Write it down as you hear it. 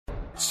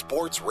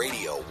Sports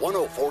Radio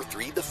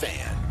 104.3 The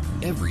Fan.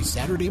 Every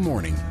Saturday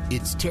morning,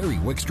 it's Terry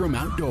Wickstrom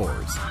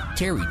Outdoors.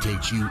 Terry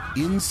takes you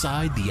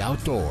inside the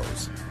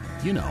outdoors.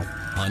 You know,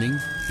 hunting,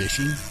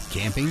 fishing,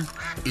 camping.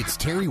 It's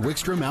Terry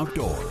Wickstrom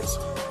Outdoors.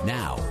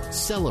 Now,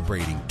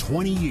 celebrating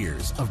 20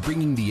 years of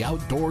bringing the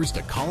outdoors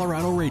to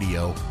Colorado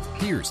radio,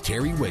 here's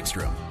Terry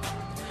Wickstrom.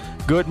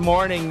 Good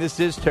morning. This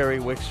is Terry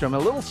Wickstrom. A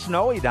little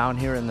snowy down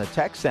here in the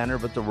tech center,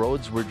 but the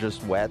roads were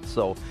just wet.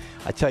 So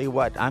I tell you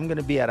what, I'm going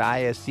to be at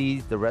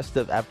ISE the rest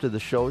of after the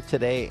show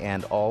today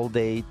and all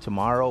day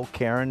tomorrow.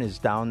 Karen is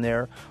down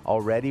there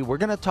already. We're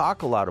going to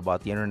talk a lot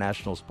about the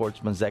International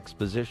Sportsman's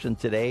Exposition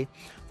today.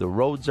 The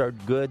roads are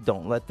good.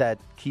 Don't let that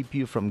keep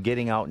you from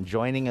getting out and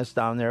joining us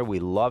down there. We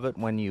love it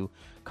when you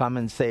come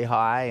and say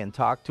hi and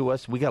talk to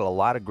us. We got a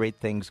lot of great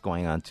things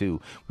going on, too.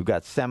 We've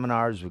got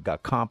seminars. We've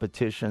got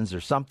competitions.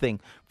 There's something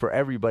for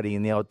everybody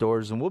in the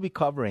outdoors, and we'll be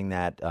covering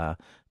that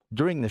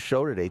during the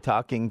show today,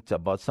 talking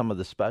about some of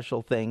the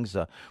special things.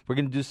 We're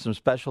going to do some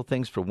special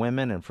things for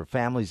women and for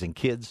families and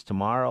kids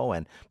tomorrow,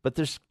 but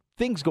there's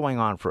things going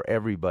on for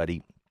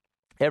everybody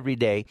every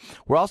day.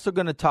 We're also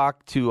going to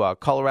talk to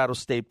Colorado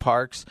State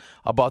Parks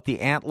about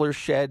the antler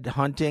shed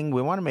hunting.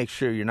 We want to make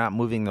sure you're not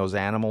moving those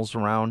animals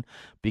around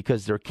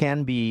because there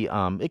can be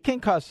it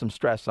can cause some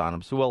stress on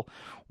them. So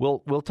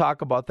we'll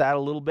talk about that a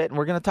little bit, and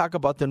we're going to talk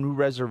about the new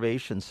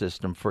reservation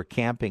system for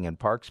camping and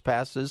parks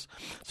passes.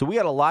 So we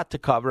got a lot to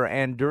cover,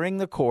 and during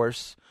the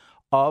course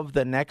of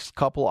the next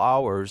couple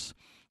hours,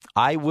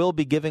 I will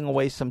be giving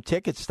away some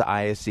tickets to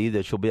ISE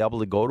that you'll be able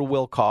to go to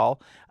Will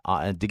Call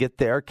and to get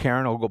there.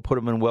 Karen will go put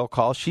them in Will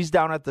Call. She's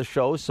down at the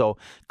show, so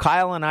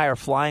Kyle and I are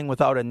flying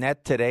without a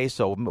net today,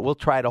 so we'll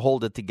try to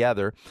hold it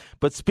together.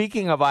 But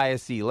speaking of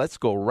ISE, let's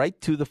go right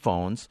to the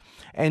phones.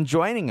 And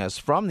joining us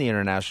from the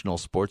International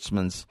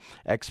Sportsman's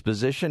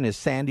Exposition is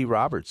Sandy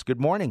Roberts.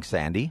 Good morning,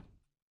 Sandy.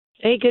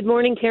 Hey, good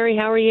morning, Terry.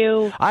 How are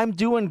you? I'm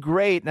doing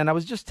great, and I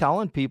was just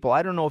telling people,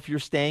 I don't know if you're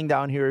staying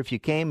down here, if you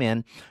came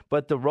in,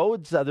 but the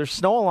roads, there's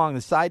snow along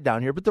the side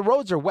down here, but the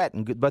roads are wet,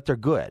 and good, but they're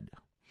good.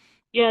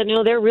 Yeah,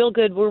 no, they're real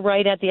good. We're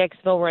right at the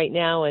expo right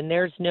now, and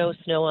there's no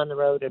snow on the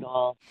road at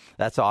all.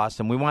 That's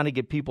awesome. We want to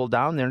get people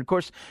down there. And, of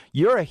course,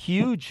 you're a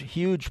huge,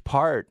 huge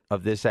part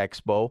of this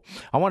expo.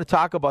 I want to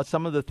talk about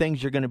some of the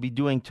things you're going to be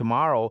doing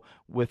tomorrow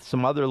with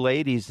some other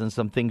ladies and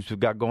some things we've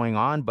got going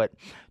on. But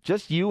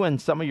just you and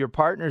some of your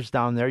partners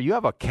down there, you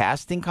have a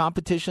casting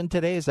competition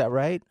today. Is that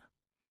right?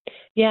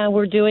 Yeah,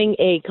 we're doing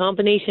a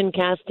combination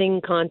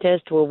casting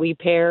contest where we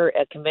pair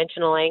a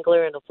conventional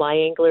angler and a fly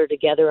angler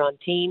together on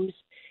teams.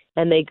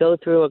 And they go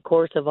through a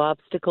course of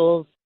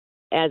obstacles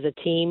as a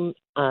team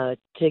to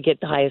get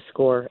the highest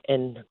score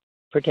and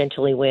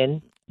potentially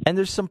win. And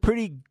there's some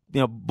pretty,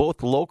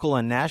 both local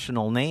and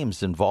national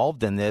names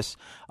involved in this.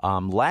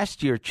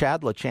 Last year,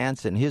 Chad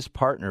LaChance and his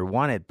partner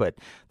won it, but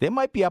they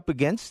might be up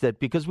against it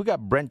because we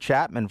got Brent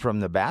Chapman from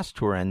the Bass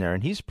Tour in there,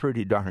 and he's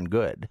pretty darn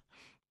good.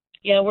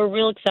 Yeah, we're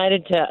real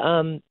excited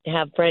to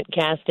have Brent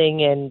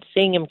casting and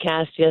seeing him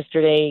cast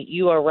yesterday.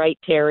 You are right,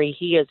 Terry.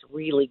 He is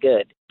really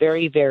good.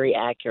 Very, very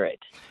accurate.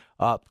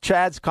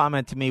 Chad's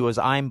comment to me was,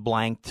 I'm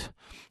blanked.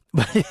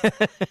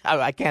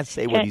 I can't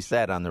say what he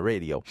said on the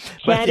radio.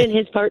 Chad and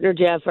his partner,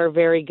 Jeff, are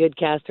very good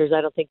casters. I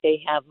don't think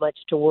they have much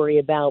to worry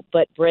about.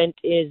 But Brent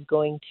is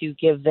going to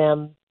give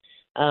them,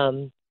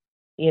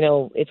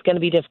 it's going to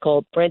be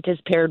difficult. Brent is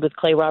paired with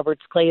Clay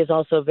Roberts. Clay is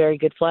also a very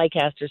good fly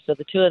caster. So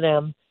the two of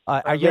them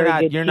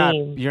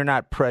you're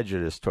not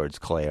prejudiced towards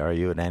Clay, are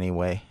you, in any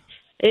way?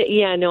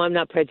 Yeah, no, I'm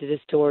not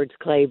prejudiced towards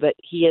Clay, but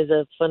he is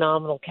a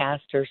phenomenal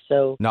caster.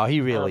 So no,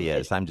 he really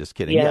is. I'm just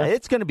kidding. Yeah,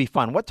 it's going to be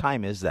fun. What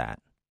time is that?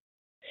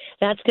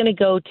 That's going to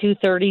go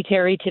 2:30,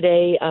 Terry,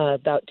 today,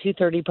 about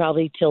 2:30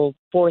 probably till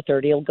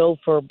 4:30. It'll go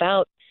for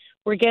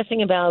we're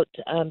guessing about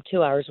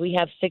 2 hours. We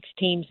have 6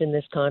 teams in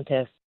this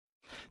contest.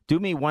 Do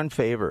me one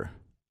favor.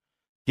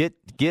 Get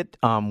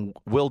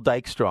Will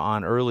Dykstra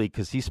on early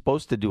because he's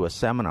supposed to do a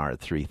seminar at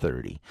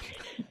 3:30.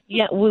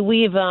 Yeah,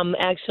 we've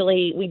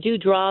actually, we do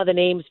draw the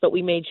names, but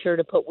we made sure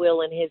to put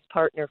Will and his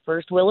partner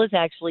first. Will is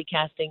actually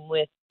casting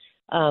with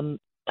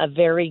a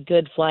very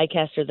good fly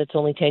caster that's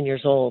only 10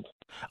 years old.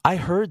 I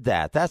heard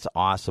that. That's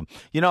awesome.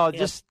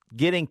 Just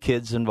getting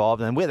kids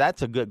involved, and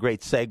that's a great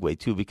segue,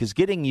 too, because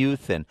getting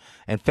youth and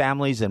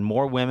families and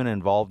more women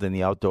involved in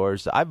the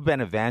outdoors, I've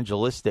been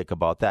evangelistic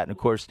about that. And, of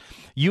course,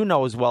 you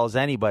know as well as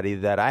anybody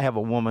that I have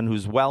a woman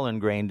who's well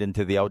ingrained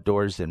into the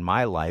outdoors in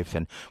my life,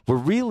 and we're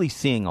really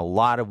seeing a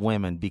lot of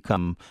women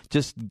become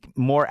just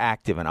more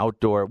active and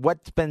outdoor,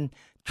 what's been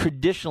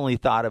traditionally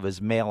thought of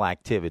as male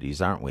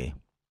activities, aren't we?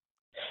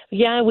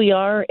 Yeah, we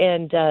are,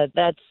 and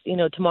that's,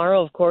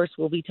 tomorrow, of course,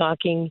 we'll be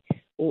talking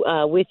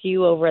with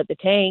you over at the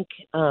tank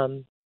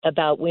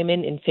about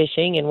women in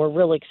fishing, and we're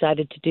really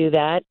excited to do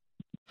that.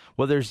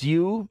 Well, there's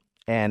you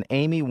and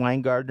Amy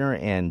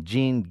Weingartner and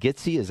Jean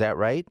Gitze, is that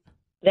right?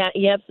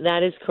 Yep,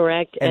 that is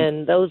correct,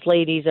 and those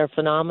ladies are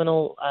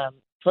phenomenal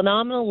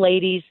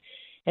ladies,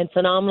 and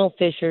phenomenal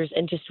fishers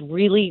and just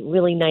really,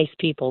 really nice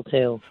people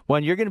too. Well,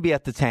 and you're going to be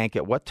at the tank.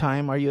 At what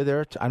time are you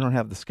there? I don't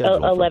have the schedule.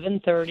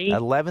 11:30.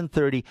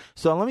 11:30.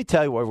 So let me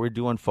tell you what we're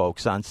doing,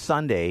 folks. On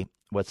Sunday,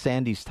 what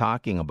Sandy's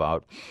talking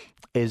about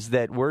is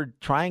that we're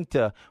trying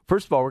to,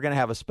 first of all, we're going to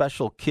have a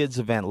special kids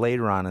event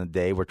later on in the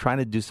day. We're trying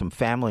to do some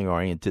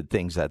family-oriented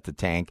things at the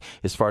tank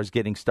as far as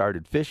getting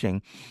started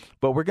fishing.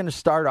 But we're going to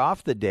start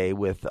off the day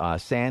with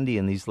Sandy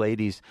and these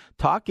ladies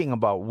talking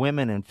about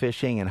women and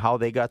fishing and how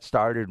they got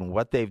started and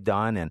what they've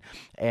done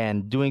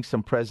and doing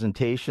some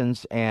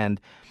presentations. And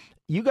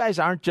you guys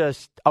aren't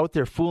just out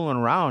there fooling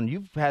around.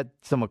 You've had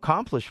some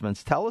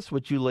accomplishments. Tell us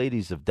what you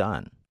ladies have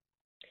done.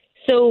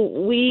 So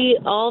we,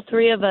 all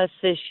three of us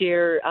this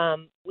year,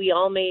 we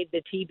all made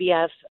the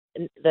TBF,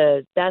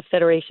 the Bass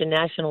Federation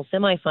National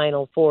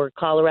Semifinal for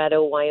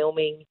Colorado,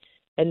 Wyoming,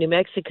 and New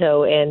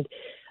Mexico. And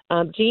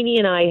Jeannie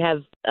and I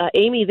have,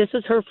 Amy, this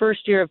is her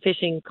first year of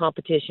fishing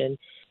competition,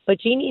 but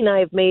Jeannie and I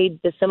have made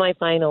the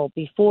semifinal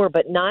before,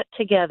 but not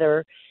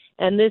together.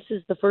 And this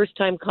is the first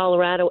time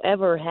Colorado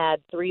ever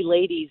had three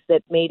ladies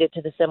that made it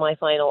to the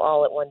semifinal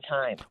all at one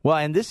time. Well,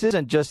 and this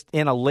isn't just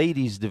in a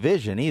ladies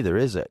division either,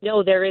 is it?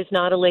 No, there is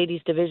not a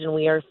ladies division.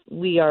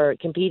 We are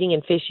competing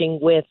and fishing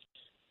with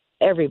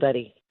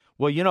everybody.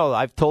 Well, you know,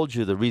 I've told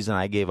you the reason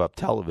I gave up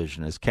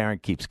television is Karen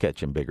keeps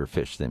catching bigger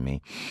fish than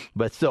me.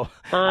 But so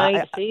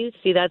I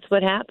see, that's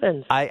what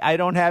happens. I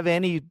don't have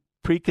any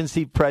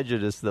preconceived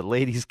prejudice that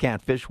ladies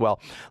can't fish well.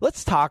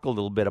 Let's talk a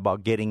little bit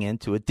about getting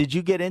into it. Did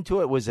you get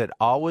into it? Was it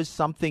always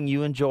something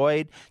you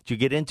enjoyed? Did you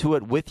get into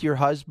it with your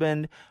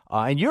husband?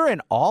 And you're in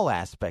all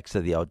aspects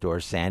of the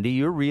outdoors, Sandy.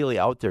 You're really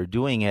out there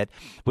doing it.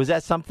 Was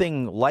that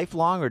something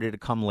lifelong or did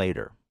it come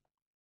later?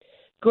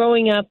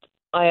 Growing up,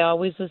 I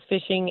always was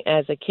fishing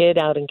as a kid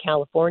out in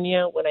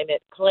California. When I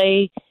met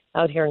Clay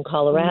out here in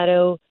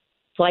Colorado,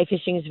 fly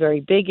fishing is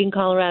very big in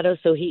Colorado,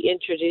 so he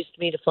introduced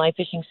me to fly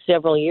fishing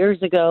several years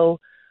ago.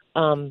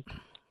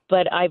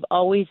 But I've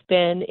always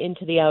been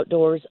into the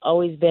outdoors,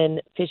 always been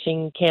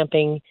fishing,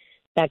 camping,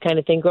 that kind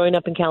of thing. Growing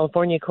up in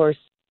California, of course,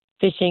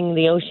 fishing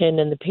the ocean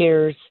and the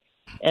piers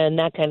and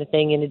that kind of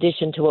thing, in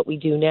addition to what we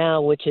do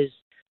now, which is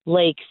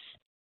lakes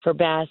for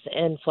bass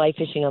and fly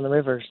fishing on the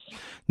rivers.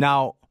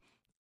 Now,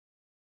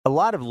 a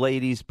lot of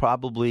ladies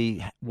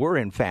probably were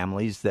in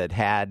families that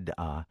had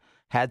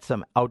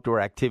some outdoor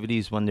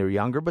activities when they were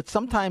younger, but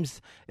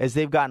sometimes as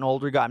they've gotten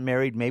older, got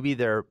married, maybe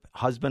their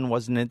husband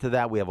wasn't into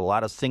that. We have a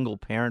lot of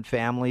single-parent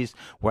families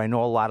where I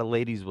know a lot of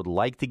ladies would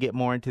like to get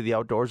more into the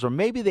outdoors, or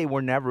maybe they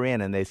were never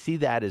in, and they see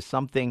that as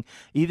something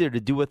either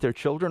to do with their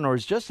children or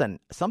as just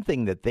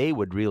something that they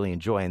would really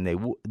enjoy and they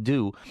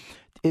do.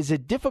 Is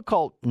it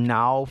difficult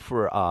now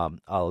for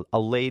a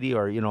lady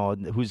or, you know,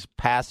 who's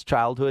past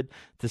childhood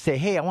to say,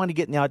 hey, I want to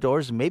get in the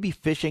outdoors and maybe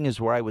fishing is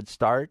where I would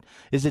start?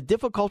 Is it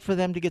difficult for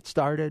them to get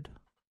started?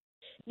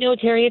 No,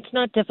 Terry, it's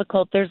not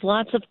difficult. There's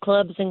lots of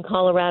clubs in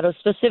Colorado,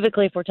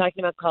 specifically if we're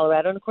talking about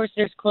Colorado. And, of course,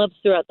 there's clubs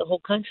throughout the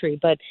whole country.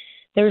 But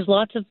there's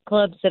lots of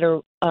clubs that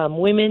are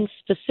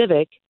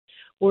women-specific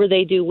where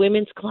they do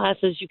women's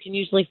classes. You can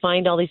usually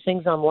find all these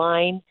things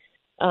online.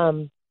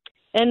 And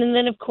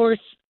then, of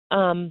course,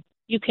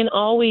 you can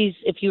always,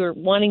 if you're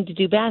wanting to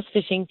do bass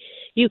fishing,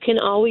 you can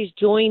always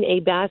join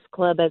a bass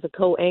club as a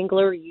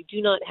co-angler. You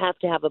do not have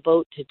to have a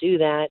boat to do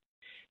that.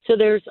 So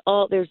there's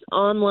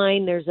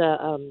online. There's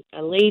a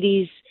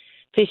ladies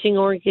fishing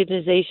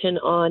organization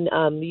on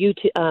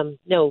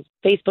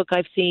Facebook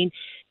I've seen.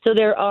 So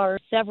there are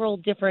several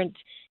different.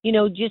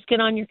 Just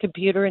get on your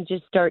computer and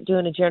just start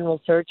doing a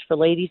general search for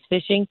ladies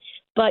fishing.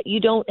 But you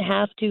don't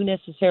have to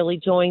necessarily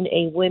join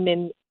a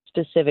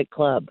women-specific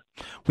club.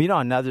 Well,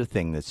 another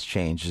thing that's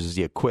changed is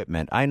the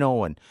equipment. I know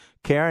when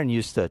Karen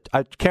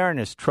Karen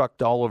has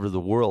trucked all over the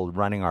world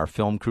running our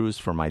film crews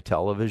for my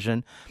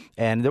television,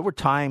 and there were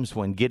times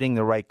when getting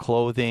the right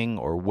clothing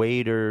or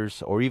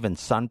waders or even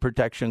sun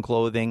protection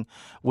clothing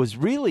was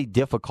really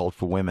difficult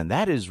for women.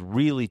 That has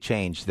really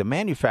changed. The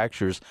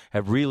manufacturers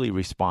have really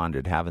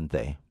responded, haven't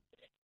they?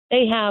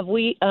 They have.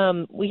 We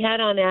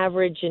had on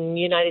average in the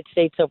United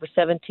States over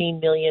 17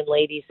 million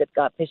ladies that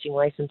got fishing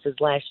licenses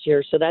last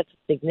year, so that's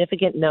a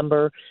significant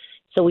number.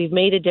 So we've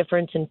made a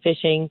difference in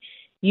fishing.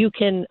 You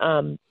can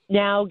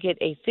now get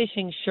a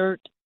fishing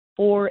shirt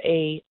for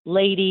a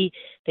lady.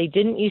 They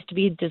didn't used to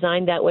be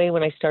designed that way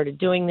when I started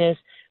doing this.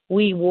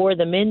 We wore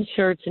the men's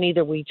shirts, and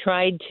either we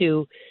tried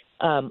to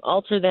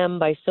alter them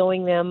by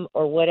sewing them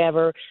or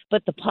whatever,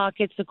 but the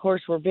pockets, of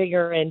course, were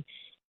bigger, and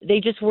they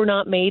just were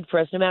not made for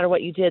us. No matter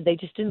what you did, they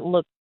just didn't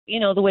look,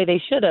 the way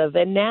they should have.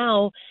 And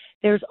now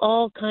there's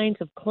all kinds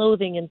of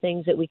clothing and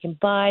things that we can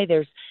buy.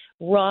 There's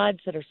rods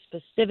that are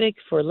specific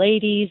for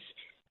ladies.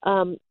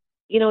 The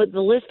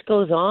list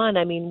goes on.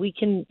 I mean,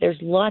 there's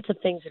lots of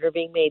things that are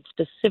being made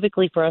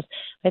specifically for us.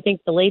 I think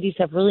the ladies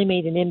have really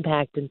made an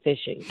impact in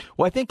fishing.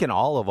 Well, I think in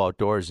all of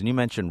outdoors, and you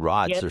mentioned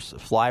rods, Yep. There's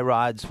fly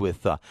rods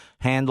with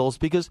handles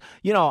because,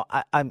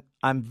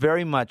 I'm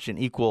very much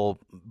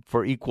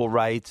for equal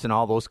rights and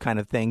all those kind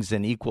of things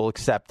and equal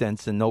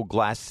acceptance and no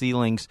glass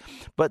ceilings.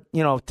 But,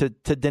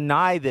 to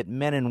deny that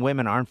men and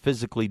women aren't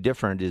physically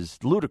different is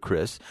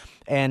ludicrous.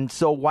 And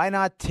so why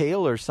not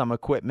tailor some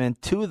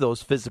equipment to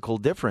those physical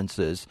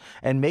differences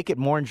and make it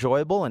more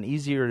enjoyable and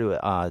easier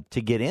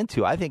to get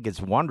into? I think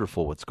it's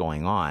wonderful what's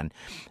going on,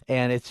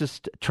 and it's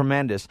just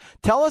tremendous.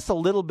 Tell us a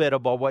little bit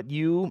about what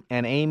you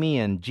and Amy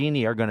and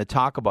Jeannie are going to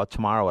talk about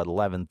tomorrow at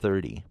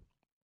 11:30.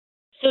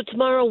 So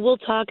tomorrow we'll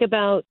talk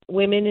about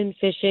women in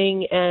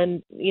fishing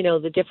and,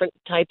 the different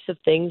types of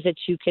things that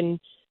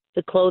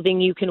the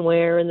clothing you can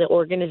wear and the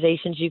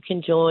organizations you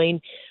can join.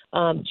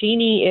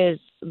 Jeannie is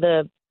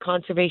the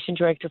conservation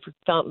director for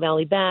Fountain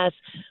Valley Bass.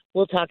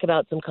 We'll talk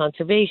about some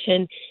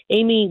conservation.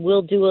 Amy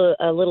will do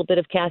a little bit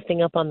of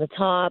casting up on the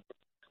top.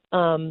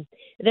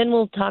 Then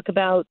we'll talk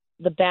about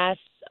the bass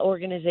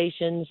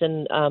organizations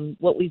and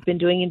what we've been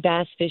doing in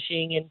bass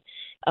fishing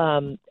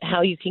and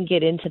how you can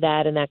get into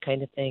that and that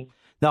kind of thing.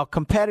 Now,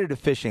 competitive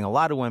fishing, a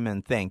lot of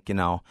women think, and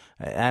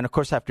of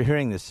course, after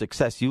hearing the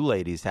success you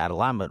ladies had, a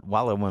lot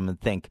of women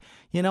think,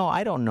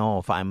 I don't know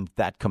if I'm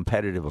that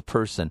competitive a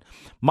person.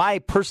 My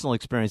personal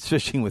experience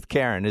fishing with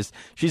Karen is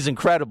she's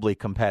incredibly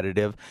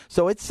competitive.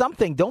 So it's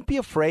something, don't be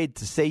afraid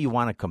to say you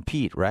want to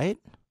compete, right?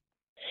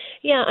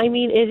 Yeah, I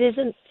mean, it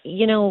isn't,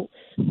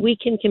 we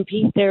can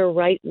compete there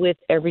right with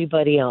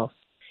everybody else.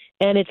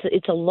 And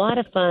it's a lot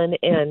of fun,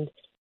 and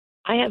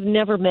I have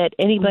never met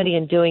anybody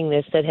in doing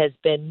this that has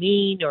been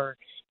mean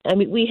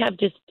we have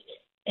just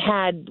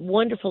had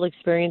wonderful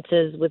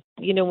experiences with,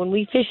 when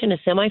we fish in a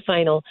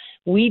semifinal,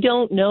 we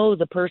don't know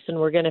the person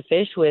we're going to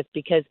fish with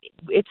because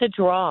it's a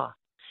draw.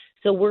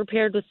 So we're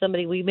paired with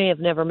somebody we may have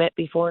never met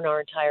before in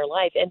our entire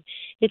life. And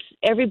it's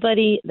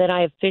everybody that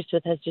I have fished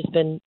with has just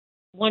been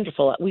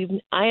wonderful.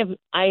 I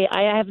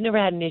have never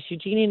had an issue.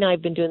 Jeannie and I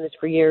have been doing this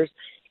for years.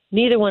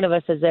 Neither one of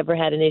us has ever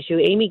had an issue.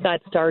 Amy got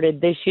started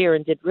this year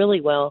and did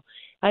really well.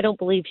 I don't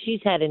believe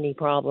she's had any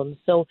problems.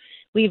 So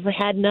we've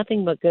had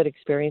nothing but good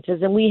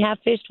experiences. And we have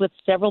fished with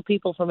several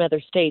people from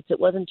other states. It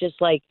wasn't just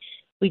like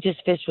we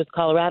just fished with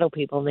Colorado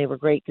people and they were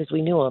great because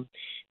we knew them.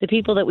 The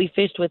people that we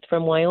fished with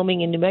from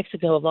Wyoming and New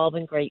Mexico have all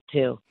been great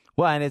too.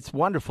 Well, and it's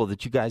wonderful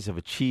that you guys have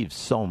achieved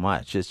so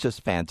much. It's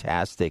just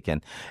fantastic.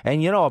 And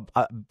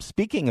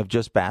speaking of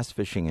just bass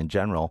fishing in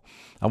general,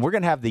 we're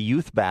going to have the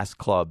youth bass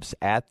clubs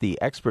at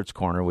the Experts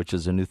Corner, which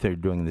is a new thing we're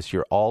doing this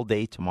year, all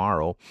day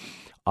tomorrow.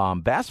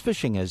 Bass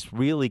fishing has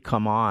really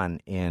come on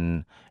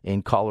in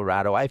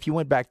Colorado. If you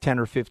went back 10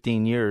 or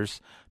 15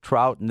 years,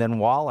 trout and then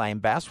walleye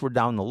and bass were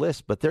down the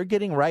list, but they're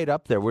getting right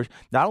up there.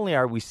 Not only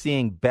are we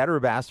seeing better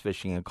bass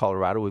fishing in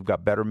Colorado, we've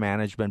got better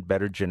management,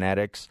 better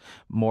genetics,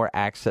 more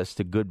access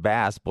to good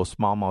bass, both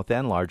smallmouth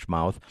and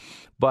largemouth,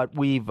 but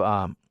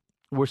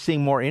we're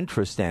seeing more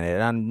interest in it,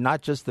 and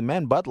not just the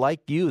men, but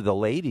like you, the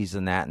ladies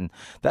and that, and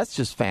that's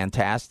just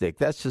fantastic.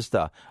 That's just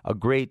a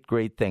great,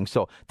 great thing.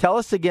 So tell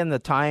us again the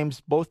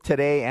times, both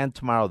today and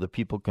tomorrow, that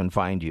people can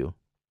find you.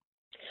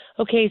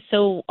 Okay,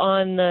 so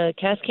on the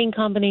Cascade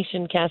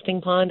Combination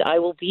Casting Pond, I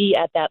will be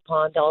at that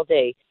pond all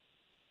day.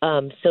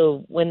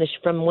 So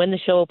from when the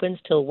show opens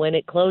till when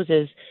it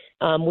closes,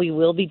 we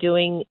will be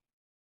doing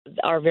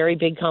our very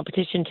big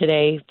competition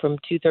today from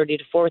 2:30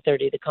 to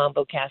 4:30, the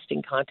combo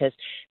casting contest.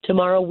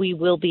 Tomorrow me,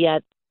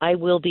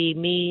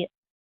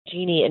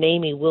 Jeannie, and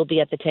Amy will be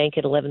at the tank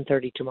at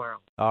 11:30 tomorrow.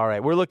 All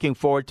right. We're looking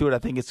forward to it. I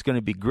think it's going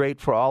to be great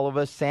for all of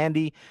us.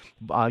 Sandy,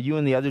 you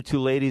and the other two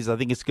ladies, I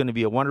think it's going to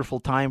be a wonderful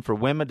time for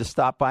women to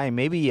stop by and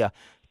maybe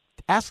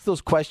ask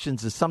those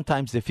questions, as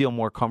sometimes they feel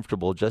more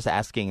comfortable just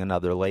asking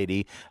another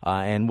lady,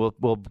 and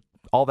we'll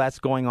all that's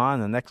going on in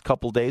the next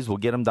couple of days. We'll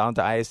get them down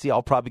to ISC.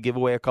 I'll probably give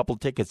away a couple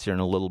of tickets here in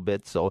a little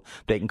bit so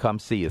they can come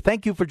see you.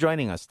 Thank you for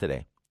joining us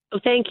today.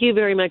 Well, thank you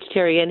very much,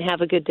 Terry, and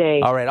have a good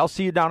day. All right. I'll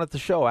see you down at the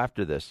show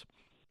after this.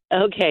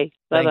 Okay.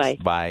 Bye-bye.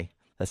 Thanks. Bye.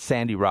 That's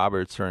Sandy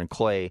Roberts, her and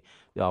Clay,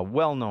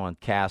 well-known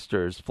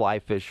casters, fly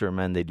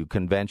fishermen. They do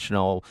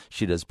conventional.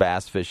 She does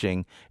bass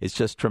fishing. It's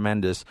just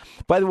tremendous.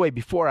 By the way,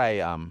 before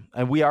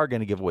and we are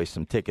going to give away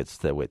some tickets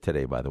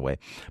today, by the way.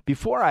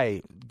 Before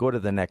I go to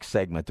the next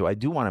segment, though, I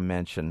do want to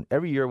mention,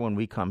 every year when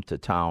we come to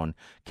town,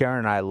 Karen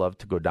and I love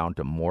to go down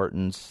to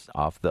Morton's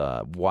off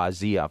the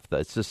Wazee,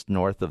 it's just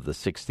north of the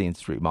 16th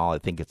Street Mall. I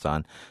think it's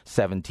on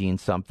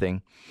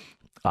 17-something.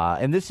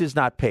 And this is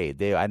not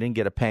paid. I didn't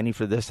get a penny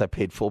for this. I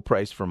paid full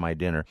price for my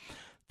dinner.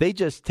 They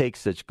just take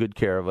such good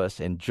care of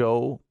us. And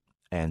Joe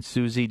and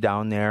Susie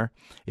down there,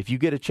 if you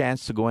get a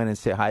chance to go in and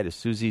say hi to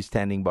Susie's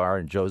Tending Bar,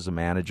 and Joe's the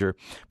manager,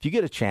 if you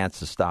get a chance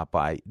to stop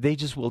by, they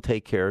just will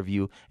take care of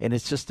you. And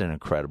it's just an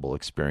incredible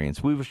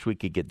experience. We wish we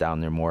could get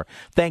down there more.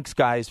 Thanks,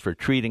 guys, for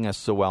treating us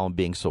so well and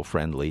being so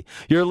friendly.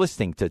 You're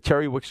listening to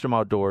Terry Wickstrom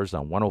Outdoors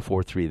on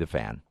 104.3 The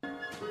Fan.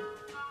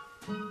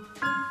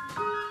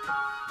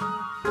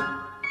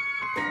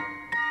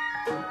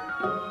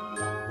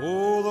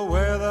 Oh, the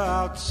weather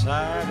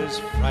outside is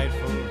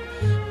frightful,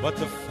 but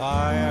the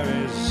fire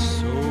is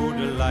so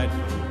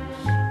delightful.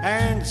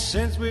 And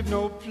since we've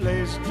no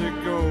place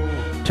to go,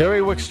 Terry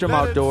Wickstrom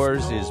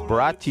Outdoors is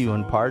brought to you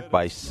in part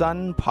by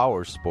Sun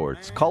Power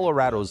Sports,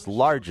 Colorado's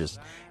largest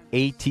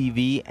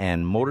ATV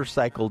and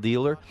motorcycle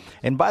dealer.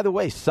 And by the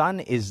way,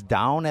 Sun is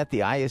down at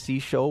the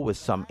ISE show with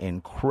some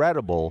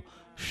incredible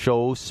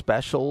show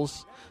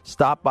specials.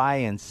 Stop by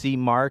and see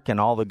Mark and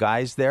all the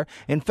guys there.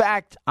 In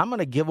fact, I'm going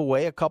to give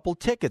away a couple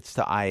tickets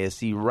to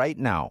ISE right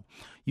now.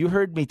 You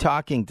heard me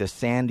talking to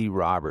Sandy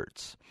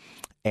Roberts,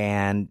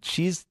 and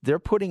they're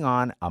putting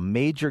on a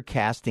major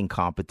casting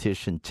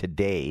competition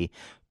today,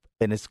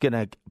 and it's going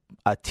to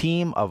a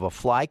team of a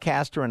fly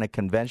caster and a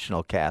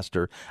conventional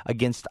caster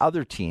against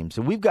other teams.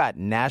 And we've got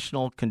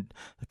national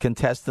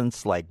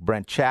contestants like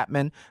Brent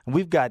Chapman, and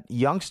we've got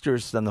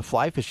youngsters on the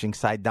fly fishing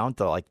side down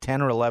to like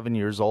 10 or 11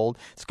 years old.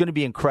 It's going to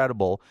be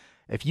incredible.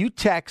 If you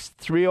text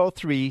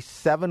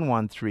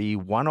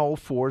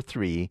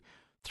 303-713-1043,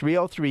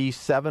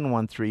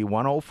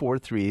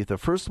 303-713-1043, the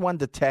first one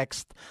to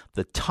text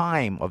the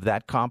time of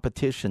that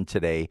competition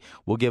today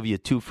will give you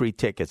 2 free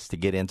tickets to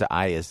get into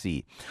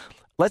ISE.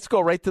 Let's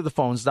go right to the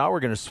phones now. We're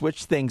going to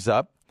switch things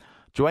up.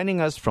 Joining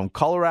us from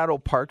Colorado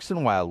Parks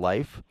and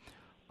Wildlife,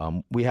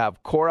 we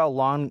have Cora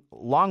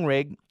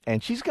Longrig,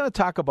 and she's going to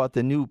talk about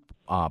the new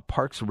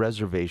parks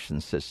reservation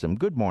system.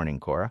 Good morning,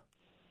 Cora.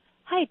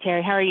 Hi,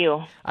 Terry. How are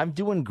you? I'm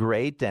doing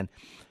great. And,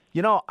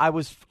 you know, I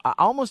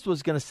almost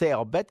was going to say,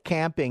 I'll bet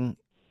camping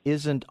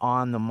isn't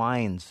on the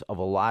minds of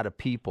a lot of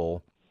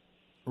people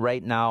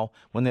right now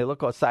when they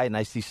look outside and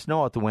I see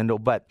snow out the window.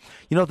 But,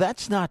 you know,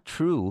 that's not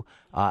true.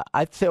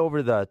 I'd say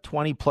over the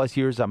 20-plus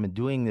years I've been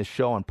doing this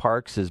show, and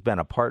Parks has been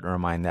a partner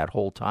of mine that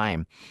whole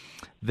time,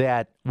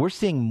 that we're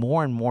seeing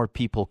more and more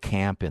people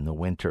camp in the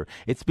winter.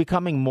 It's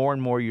becoming more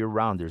and more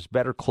year-round. There's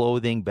better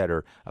clothing,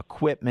 better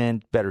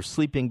equipment, better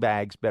sleeping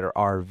bags, better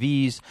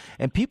RVs,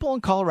 and people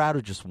in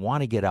Colorado just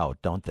want to get out,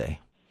 don't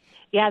they?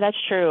 Yeah, that's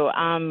true.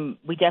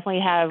 We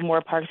definitely have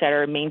more parks that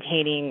are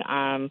maintaining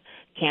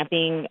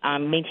camping,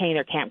 maintaining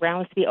their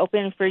campgrounds to be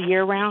open for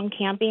year-round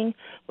camping,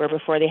 where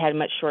before they had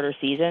much shorter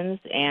seasons,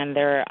 and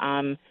they're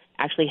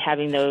actually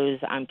having those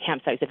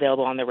campsites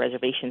available on the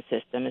reservation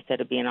system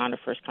instead of being on a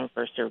first-come,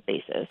 first-served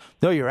basis.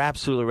 No, you're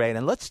absolutely right.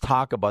 And let's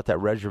talk about that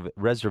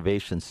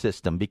reservation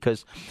system,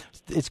 because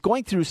it's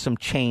going through some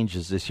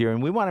changes this year,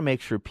 and we want to make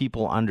sure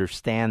people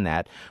understand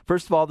that.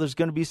 First of all, there's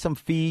going to be some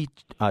fee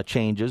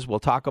changes. We'll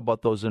talk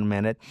about those in a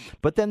minute.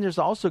 But then there's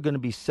also going to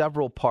be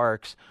several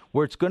parks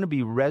where it's going to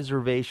be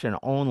reservation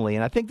only.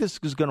 And I think this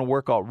is going to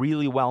work out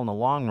really well in the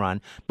long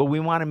run, but we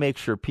want to make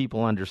sure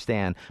people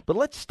understand. But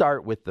let's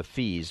start with the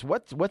fees.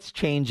 What's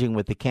changing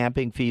with the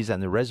camping fees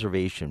and the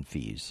reservation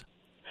fees?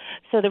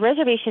 So the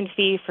reservation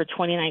fee for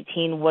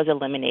 2019 was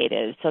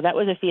eliminated. So that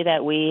was a fee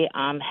that we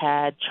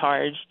had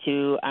charged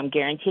to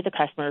guarantee the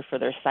customer for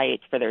their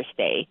site, for their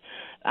stay.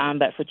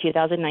 But for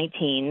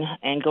 2019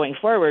 and going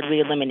forward,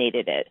 we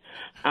eliminated it.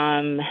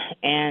 And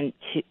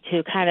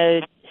to kind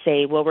of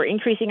say, well, we're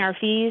increasing our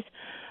fees,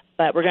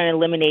 but we're going to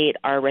eliminate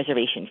our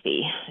reservation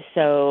fee.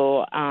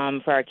 So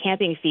for our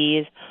camping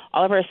fees,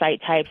 all of our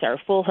site types, our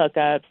full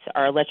hookups,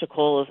 our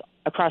electricals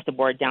across the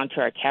board down to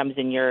our cabins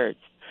and yurts,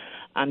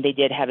 they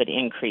did have an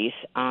increase.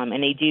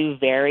 And they do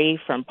vary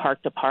from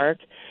park to park.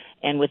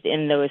 And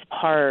within those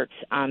parks,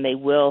 they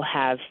will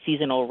have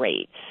seasonal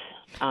rates.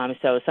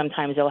 So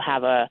sometimes they'll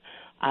have a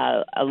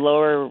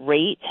lower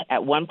rate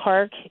at one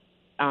park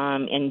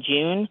in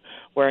June,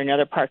 where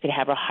another park could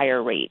have a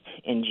higher rate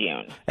in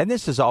June. And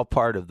this is all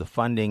part of the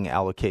funding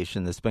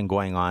allocation that's been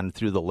going on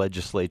through the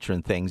legislature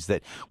and things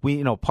that we,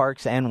 you know,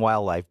 Parks and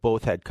Wildlife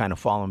both had kind of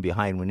fallen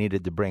behind. We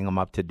needed to bring them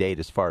up to date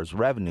as far as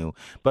revenue.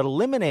 But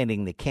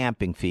eliminating the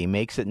camping fee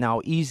makes it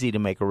now easy to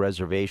make a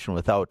reservation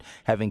without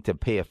having to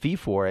pay a fee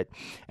for it.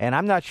 And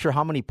I'm not sure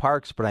how many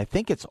parks, but I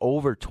think it's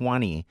over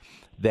 20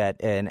 that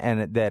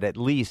that at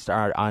least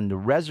are on the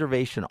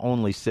reservation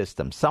only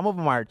system. Some of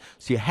them aren't,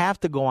 so you have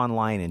to go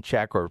online and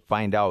check or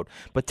find out.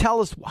 But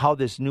tell us how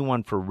this new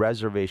one for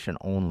reservation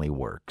only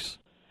works.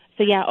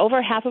 So yeah,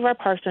 over half of our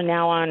parks are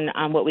now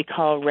on what we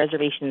call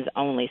reservations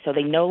only. So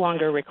they no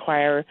longer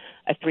require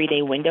a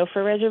 3-day window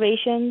for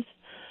reservations.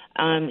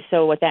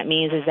 So what that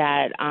means is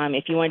that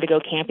if you wanted to go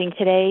camping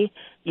today,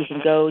 you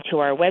can go to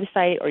our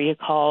website or you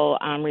call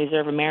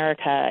Reserve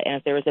America, and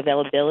if there was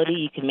availability,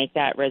 you can make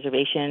that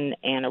reservation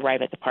and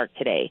arrive at the park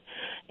today.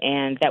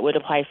 And that would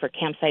apply for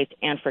campsites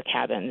and for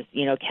cabins.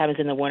 You know, cabins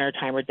in the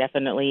wintertime are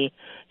definitely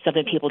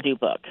something people do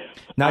book.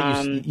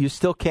 Now, you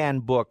still can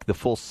book the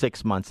full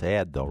 6 months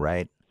ahead, though,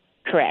 right?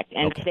 Correct.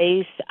 And okay.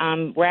 Today's,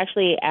 we're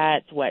actually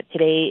at,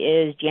 today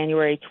is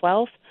January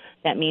 12th.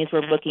 That means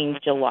we're booking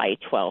July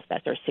 12th.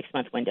 That's our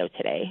 6-month window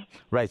today.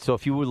 Right. So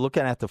if you were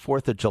looking at the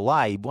 4th of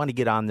July, you want to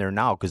get on there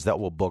now because that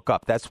will book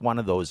up. That's one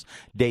of those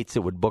dates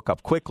that would book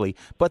up quickly.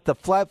 But the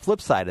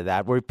flip side of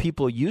that, where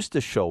people used to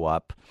show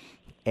up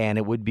and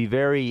it would be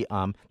very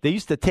they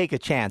used to take a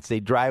chance.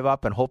 They'd drive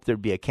up and hope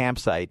there'd be a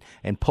campsite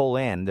and pull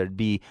in. There'd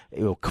be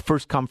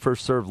first come,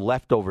 first served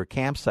leftover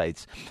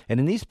campsites. And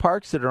in these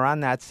parks that are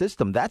on that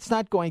system, that's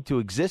not going to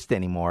exist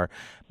anymore.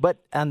 But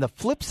on the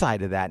flip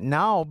side of that,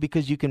 now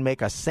because you can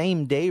make a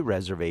same-day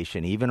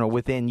reservation even or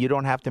within, you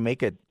don't have to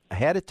make it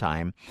ahead of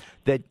time,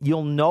 that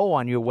you'll know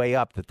on your way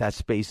up that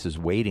space is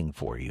waiting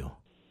for you.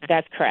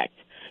 That's correct.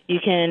 You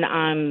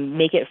can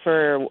make it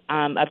for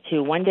up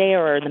to 1 day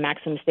or the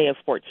maximum stay of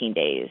 14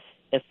 days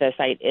if the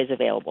site is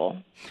available.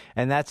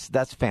 And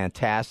that's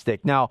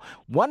fantastic. Now,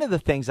 one of the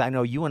things I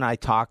know you and I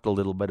talked a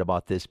little bit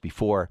about this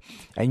before,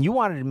 and you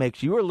wanted to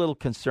make you were a little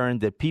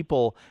concerned that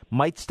people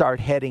might start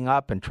heading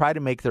up and try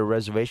to make their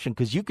reservation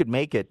because you could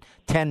make it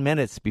 10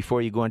 minutes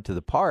before you go into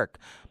the park.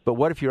 But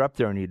what if you're up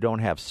there and you don't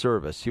have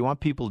service? You want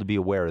people to be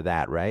aware of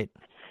that, right?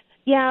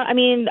 Yeah, I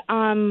mean,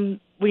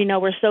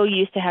 we're so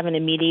used to having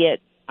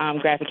immediate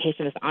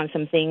gratification on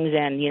some things,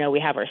 and we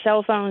have our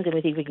cell phones, and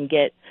we think we can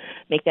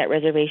make that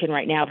reservation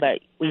right now. But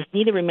we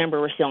need to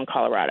remember we're still in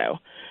Colorado,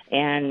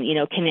 and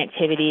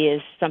connectivity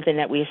is something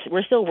that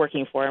we're still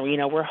working for.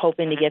 We're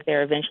hoping to get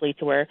there eventually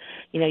to where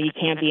you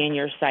can be in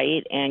your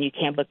site and you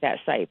can book that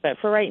site. But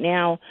for right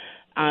now,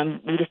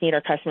 we just need our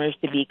customers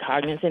to be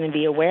cognizant and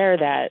be aware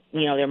that,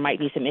 there might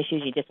be some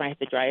issues. You just might have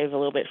to drive a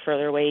little bit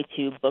further away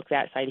to book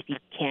that site if you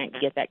can't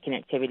get that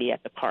connectivity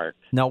at the park.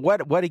 Now,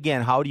 what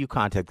again, how do you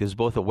contact? There's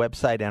both a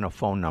website and a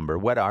phone number.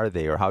 What are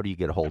they, or how do you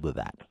get a hold of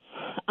that?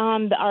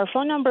 Our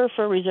phone number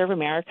for Reserve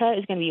America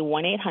is going to be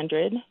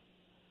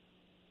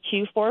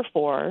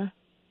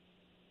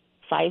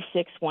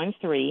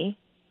 1-800-244-5613.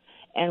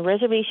 And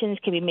reservations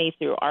can be made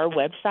through our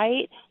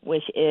website,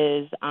 which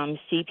is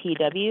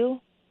cpw.state.co.us.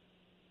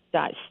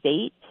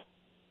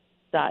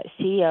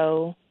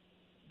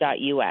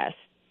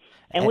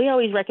 And we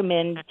always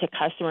recommend to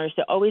customers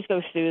to always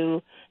go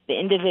through the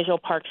individual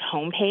park's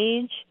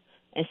homepage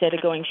instead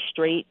of going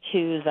straight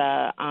to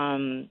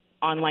the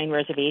online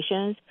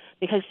reservations,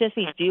 because since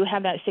we do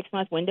have that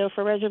 6-month window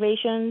for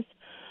reservations,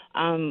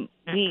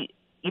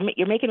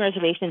 you're making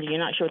reservations and you're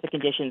not sure what the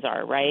conditions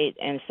are, right?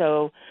 And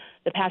so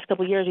the past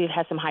couple of years, we've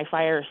had some high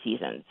fire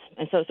seasons.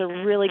 And so it's a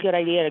really good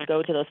idea to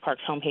go to those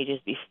parks' homepages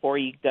before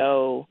you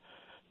go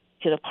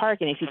to the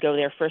park. And if you go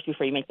there first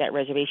before you make that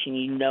reservation,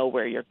 you know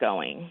where you're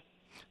going.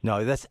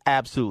 No, that's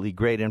absolutely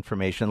great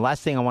information.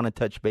 Last thing I want to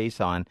touch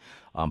base on,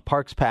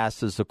 Parks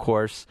Passes, of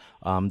course,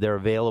 they're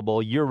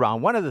available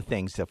year-round. One of the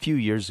things a few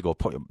years ago,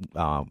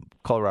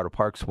 Colorado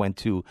Parks went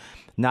to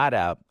not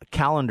a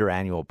calendar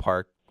annual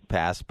park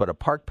pass, but a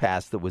park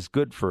pass that was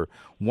good for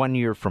 1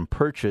 year from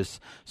purchase,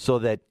 so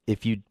that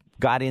if you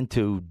got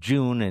into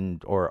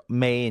June or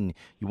May and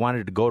you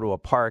wanted to go to a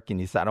park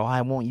and you thought,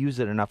 I won't use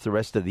it enough the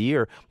rest of the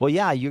year. Well,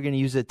 yeah, you're going to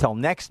use it till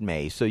next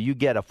May, so you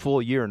get a full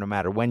year no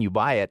matter when you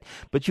buy it.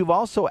 But you've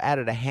also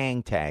added a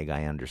hang tag,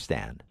 I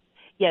understand.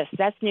 Yes,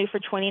 that's new for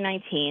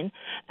 2019.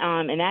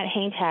 And that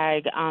hang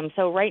tag,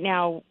 so right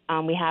now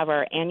we have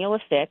our annual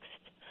affixed,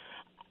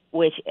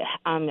 which,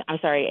 and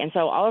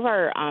so all of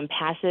our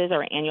passes,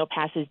 our annual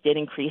passes did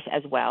increase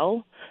as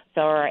well. So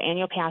our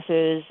annual pass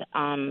is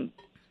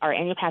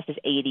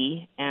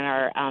 80, and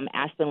our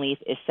Aspen Leaf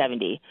is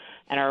 70,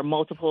 and our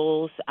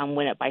multiples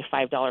went up by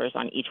 $5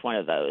 on each one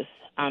of those.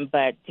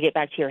 But to get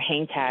back to your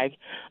hang tag,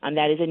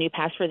 that is a new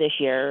pass for this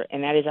year,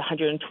 and that is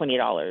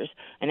 $120,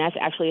 and that's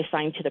actually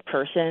assigned to the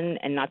person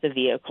and not the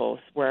vehicles,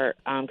 where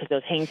because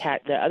those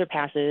the other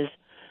passes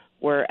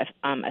were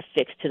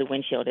affixed to the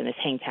windshield, and this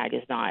hang tag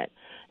is not.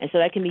 And so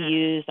that can be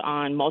used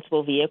on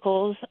multiple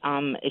vehicles.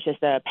 It's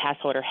just the pass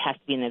holder has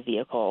to be in the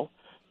vehicle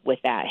with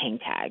that hang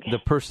tag. The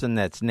person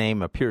that's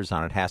name appears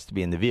on it has to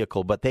be in the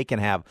vehicle, but they can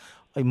have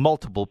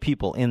multiple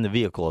people in the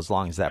vehicle as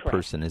long as that Correct.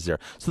 Person is there.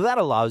 So that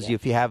allows you,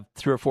 if you have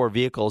 3 or 4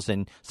 vehicles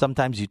and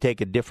sometimes you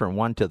take a different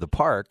one to the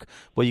park,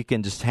 well, you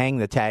can just hang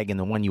the tag in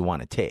the one you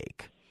want to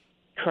take.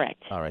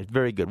 Correct. All right,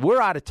 very good.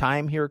 We're out of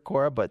time here,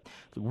 Cora, but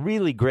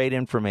really great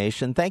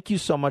information. Thank you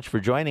so much for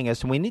joining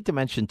us. And we need to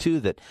mention,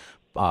 too, that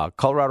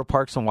Colorado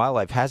Parks and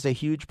Wildlife has a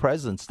huge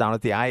presence down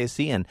at the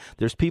ISE, and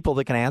there's people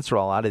that can answer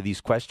a lot of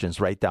these questions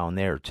right down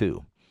there,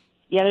 too.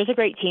 Yeah, there's a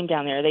great team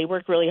down there. They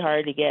work really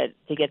hard to get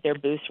their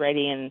booths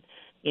ready, and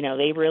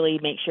they really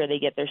make sure they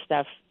get their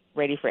stuff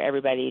ready for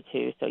everybody,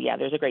 too. So, yeah,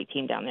 there's a great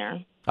team down there.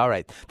 All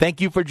right.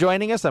 Thank you for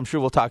joining us. I'm sure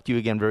we'll talk to you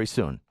again very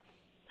soon.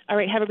 All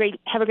right. Have a great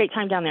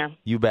time down there.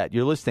 You bet.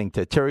 You're listening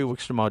to Terry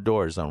Wickstrom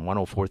Outdoors on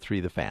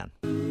 104.3 The Fan.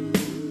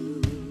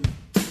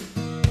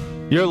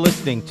 You're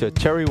listening to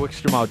Terry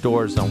Wickstrom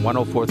Outdoors on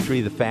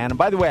 104.3 The Fan. And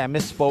by the way, I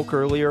misspoke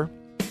earlier.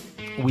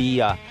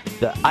 The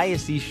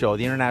ISE show,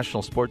 the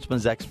International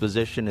Sportsman's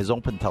Exposition, is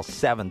open till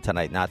 7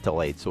 tonight, not till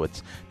 8. So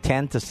it's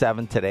 10 to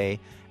 7 today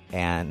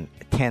and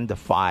 10 to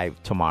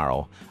 5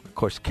 tomorrow. Of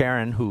course,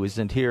 Karen, who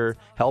isn't here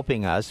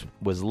helping us,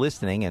 was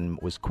listening and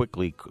was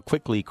quickly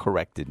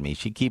corrected me.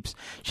 She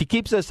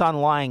keeps us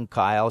online,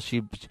 Kyle.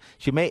 She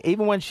may,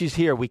 even when she's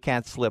here, we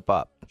can't slip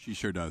up. She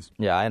sure does.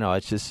 Yeah, I know.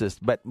 It's just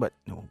but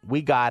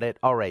we got it.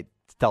 All right,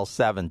 till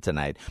 7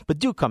 tonight. But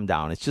do come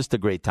down. It's just a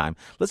great time.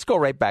 Let's go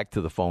right back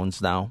to the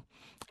phones now.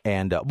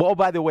 And, well,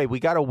 by the way, we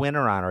got a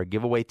winner on our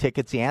giveaway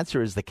tickets. The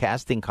answer is the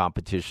casting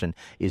competition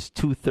is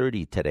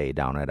 2:30 today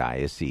down at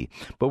ISE.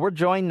 But we're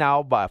joined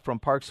now from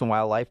Parks and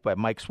Wildlife by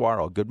Mike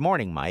Swarrow. Good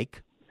morning,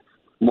 Mike.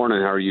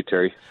 Morning. How are you,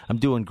 Terry? I'm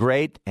doing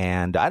great.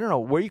 And I don't know,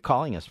 where are you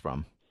calling us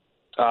from?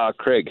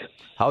 Craig.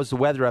 How's the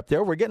weather up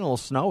there? We're getting a little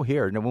snow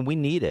here when we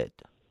need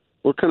it.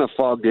 We're kind of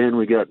fogged in.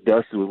 We got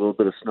dusted with a little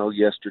bit of snow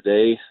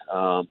yesterday,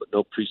 but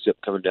no precip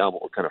coming down,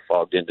 but we're kind of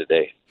fogged in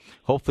today.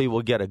 Hopefully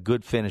we'll get a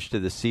good finish to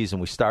the season.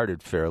 We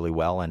started fairly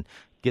well and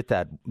get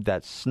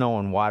that snow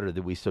and water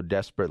that we so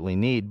desperately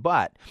need.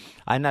 But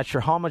I'm not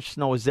sure how much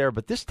snow is there,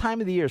 but this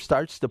time of the year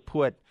starts to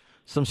put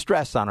some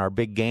stress on our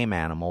big game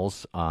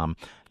animals.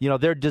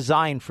 They're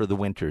designed for the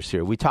winters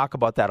here. We talk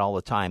about that all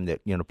the time,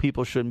 that,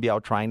 people shouldn't be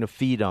out trying to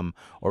feed them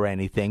or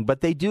anything,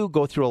 but they do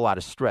go through a lot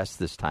of stress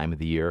this time of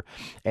the year,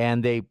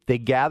 and they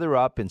gather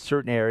up in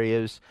certain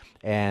areas,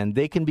 and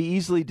they can be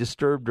easily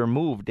disturbed or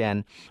moved.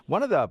 And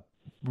one of the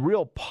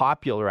real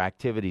popular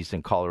activities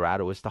in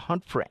Colorado is to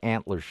hunt for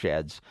antler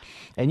sheds.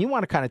 And you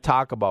want to kind of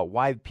talk about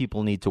why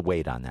people need to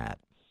wait on that.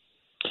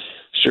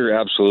 Sure,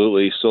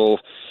 absolutely. So,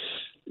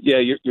 yeah,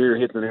 you're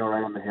hitting the nail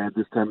right on the head.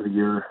 This time of the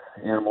year,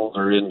 animals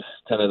are in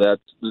kind of that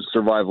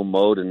survival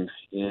mode and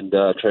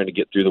trying to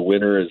get through the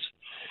winter.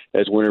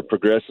 As winter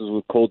progresses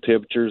with cold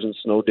temperatures and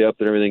snow depth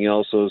and everything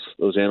else,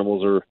 those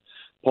animals are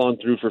pawing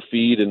through for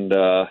feed and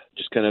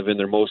just kind of in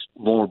their most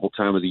vulnerable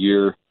time of the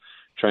year,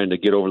 trying to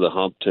get over the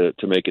hump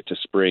to make it to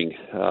spring.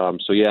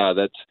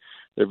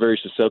 They're very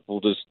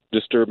susceptible to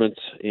disturbance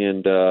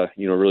and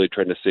really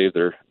trying to save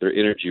their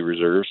energy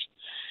reserves.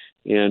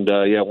 And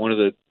one of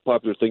the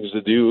popular things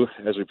to do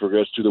as we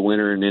progress through the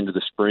winter and into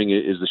the spring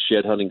is the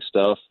shed hunting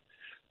stuff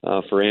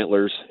for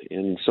antlers.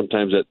 And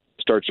sometimes that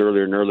starts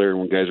earlier and earlier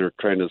when guys are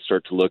trying to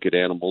start to look at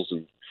animals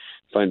and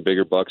find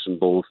bigger bucks and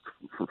bulls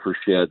for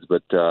sheds.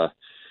 But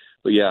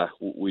yeah,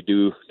 we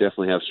do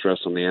definitely have stress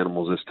on the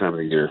animals this time of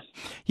the year.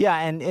 Yeah,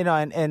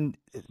 and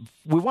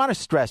we want to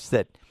stress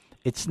that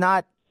it's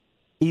not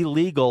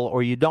illegal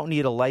or you don't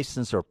need a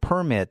license or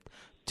permit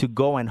to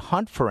go and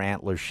hunt for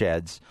antler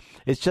sheds.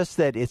 It's just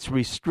that it's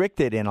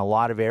restricted in a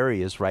lot of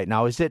areas right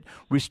now. Is it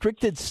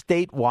restricted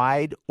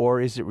statewide or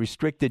is it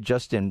restricted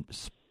just in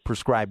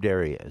prescribed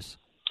areas?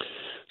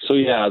 So,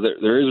 yeah,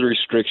 there is a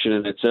restriction,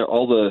 and it's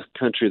all the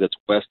country that's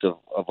west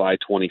of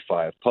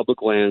I-25.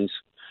 Public lands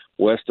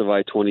west of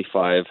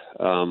I-25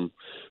 from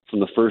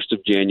the 1st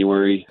of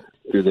January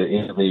through the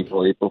end of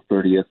April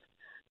 30th,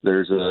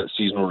 there's a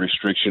seasonal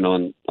restriction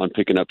on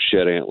picking up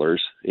shed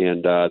antlers,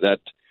 and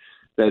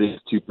that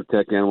is to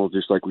protect animals,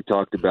 just like we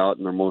talked about,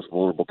 in their most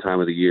vulnerable time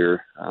of the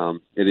year.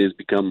 It has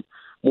become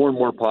more and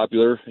more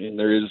popular, and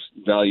there is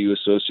value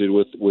associated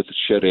with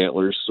shed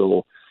antlers.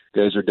 So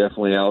guys are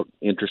definitely out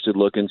interested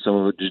looking. Some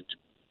of it,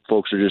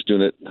 folks are just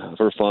doing it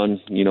for fun,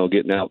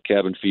 getting out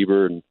cabin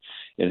fever and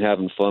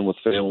having fun with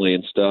family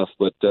and stuff.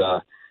 But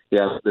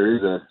there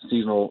is a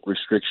seasonal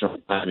restriction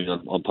on timing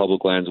on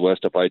public lands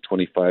west of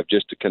I-25,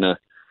 just to kind of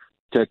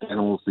protect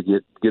animals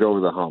to get over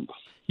the hump.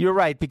 You're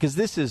right, because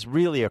this is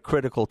really a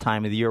critical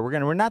time of the year.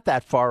 We're not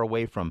that far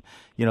away from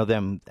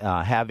them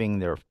having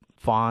their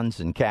fawns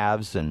and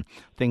calves and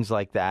things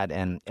like that,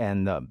 and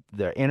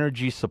their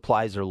energy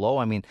supplies are low.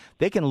 I mean,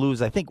 they can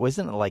lose, I think,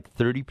 wasn't it like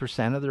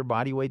 30% of their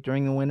body weight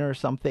during the winter or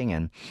something?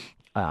 And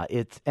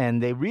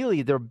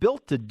they're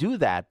built to do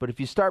that. But if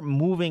you start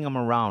moving them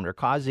around or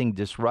causing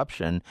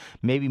disruption,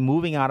 maybe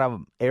moving out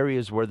of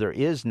areas where there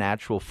is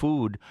natural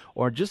food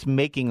or just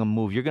making them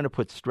move, you're going to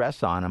put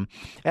stress on them.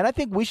 And I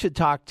think we should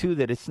talk too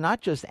that it's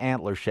not just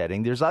antler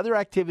shedding. There's other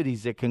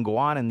activities that can go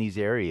on in these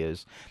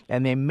areas,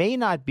 and they may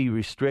not be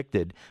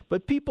restricted,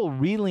 but people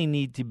really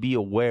need to be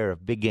aware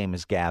of big game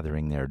is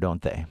gathering there,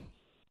 don't they?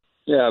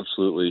 Yeah,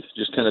 absolutely.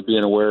 Just kind of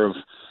being aware of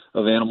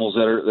animals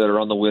that are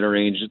on the winter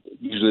range.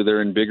 Usually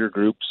they're in bigger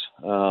groups,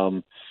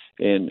 and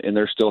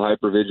they're still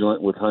hyper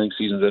vigilant with hunting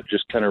seasons that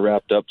just kind of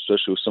wrapped up,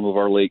 especially with some of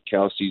our late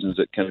cow seasons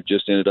that kind of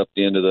just ended up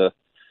the end of the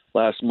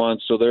last month.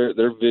 So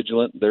they're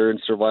vigilant. They're in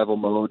survival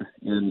mode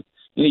in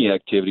any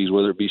activities,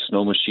 whether it be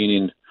snow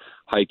machining,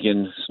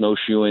 hiking,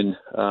 snowshoeing.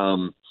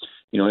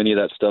 Any of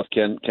that stuff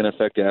can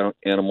affect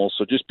animals.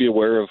 So just be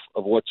aware of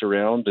what's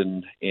around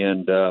and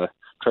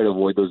try to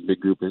avoid those big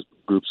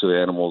groups of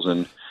animals.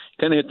 And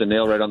kind of hit the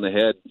nail right on the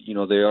head.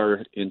 They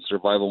are in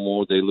survival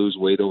mode. They lose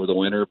weight over the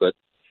winter, but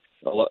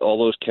all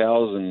those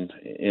cows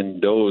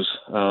and does,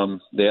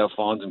 they have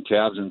fawns and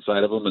calves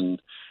inside of them,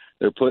 and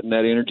they're putting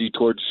that energy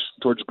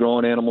towards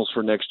growing animals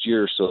for next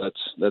year. So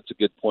that's a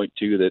good point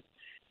too. That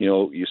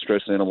you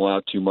stress an animal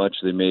out too much,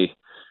 they may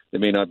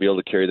not be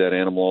able to carry that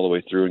animal all the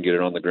way through and get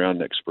it on the ground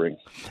next spring.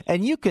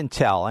 And you can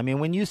tell. I mean,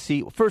 when you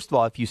see, first of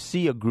all, if you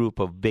see a group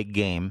of big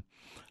game,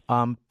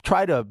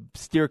 try to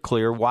steer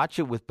clear. Watch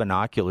it with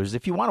binoculars.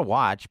 If you want to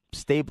watch,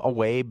 stay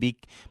away. Be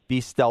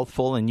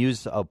stealthful and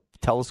use a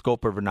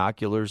telescope or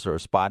binoculars or a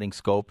spotting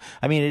scope.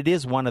 I mean, it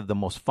is one of the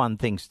most fun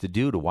things to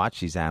do to watch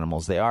these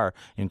animals. They are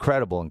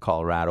incredible in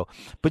Colorado.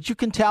 But you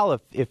can tell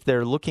if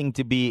they're looking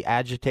to be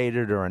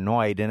agitated or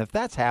annoyed. And if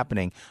that's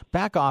happening,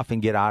 back off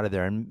and get out of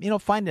there.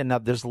 And find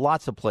another. There's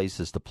lots of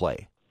places to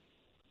play.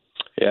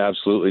 Yeah,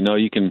 absolutely. No,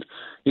 you can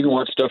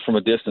watch stuff from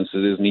a distance.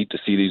 It is neat to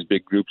see these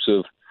big groups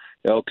of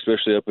elk,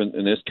 especially up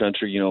in this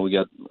country. We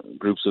got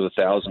groups of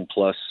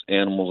 1,000+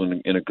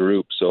 animals in a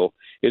group, so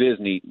it is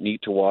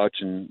neat to watch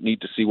and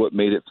neat to see what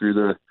made it through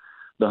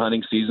the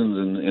hunting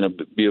seasons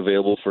and be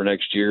available for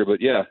next year.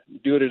 But yeah,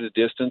 do it at a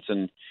distance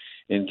and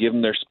give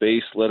them their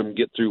space, let them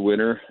get through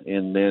winter,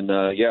 and then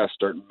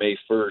starting May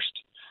 1st.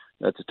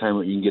 That's a time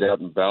when you can get out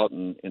and about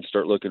and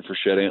start looking for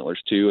shed antlers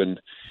too.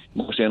 And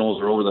most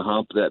animals are over the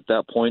hump at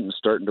that point and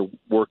starting to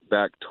work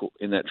back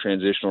in that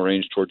transitional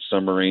range towards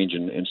summer range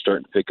and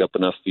starting to pick up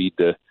enough feed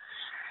to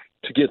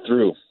get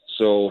through.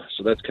 So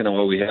that's kind of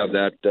why we have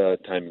that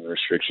timing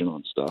restriction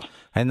on stuff.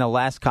 And the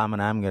last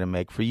comment I'm going to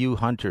make, for you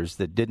hunters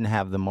that didn't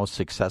have the most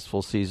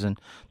successful season,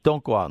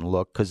 don't go out and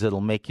look, because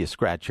it'll make you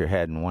scratch your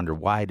head and wonder,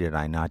 why did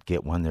I not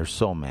get one? There's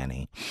so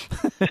many.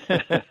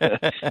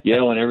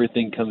 Yeah, when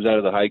everything comes out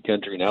of the high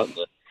country and out in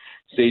the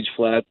sage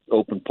flat,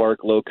 open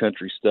park, low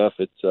country stuff,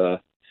 it's you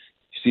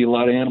see a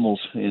lot of animals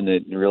and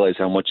you realize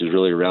how much is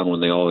really around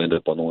when they all end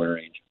up on the winter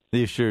range.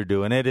 You sure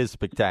do, and it is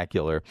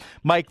spectacular.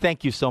 Mike,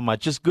 thank you so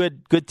much. Just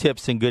good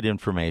tips and good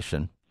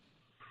information.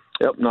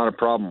 Yep, not a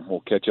problem.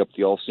 We'll catch up with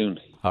you all soon.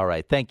 All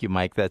right. Thank you,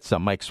 Mike. That's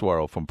Mike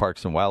Swaro from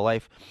Parks and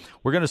Wildlife.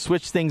 We're going to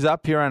switch things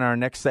up here on our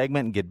next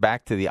segment and get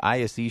back to the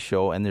ISE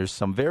show. And there's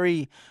some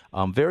very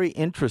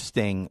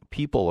interesting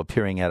people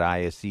appearing at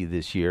ISE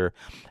this year.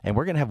 And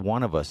we're going to have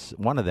one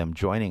of them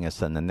joining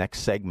us in the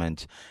next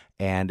segment.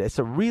 And it's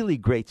a really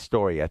great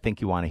story I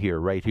think you want to hear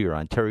right here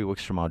on Terry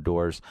Wickstrom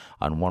Outdoors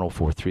on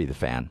 104.3 The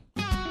Fan.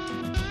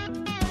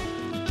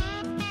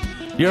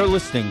 You're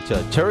listening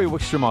to Terry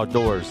Wickstrom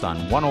Outdoors on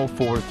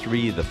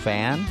 104.3 The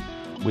Fan.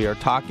 We are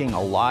talking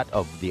a lot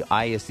of the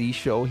ISE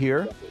show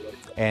here.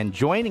 And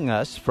joining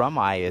us from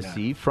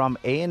ISE, from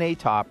A&A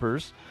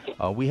Toppers,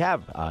 we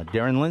have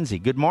Darren Lindsay.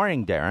 Good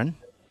morning, Darren.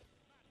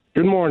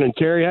 Good morning,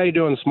 Terry. How you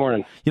doing this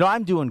morning?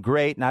 I'm doing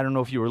great, and I don't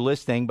know if you were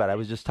listening, but I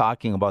was just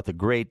talking about the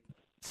great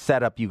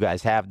setup you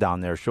guys have down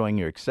there, showing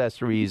your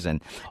accessories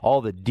and all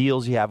the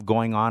deals you have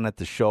going on at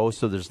the show.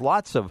 So there's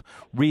lots of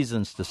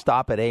reasons to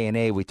stop at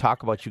A&A. We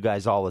talk about you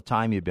guys all the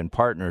time. You've been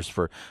partners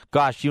for,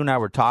 you and I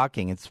were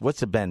talking,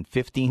 what's it been,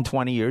 15,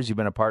 20 years you've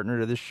been a partner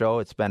to this show?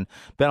 It's been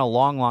a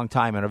long, long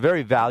time, and a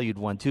very valued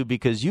one too,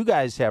 because you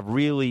guys have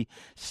really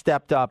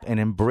stepped up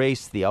and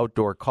embraced the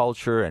outdoor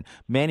culture, and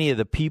many of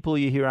the people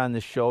you hear on the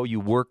show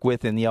you work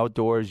with in the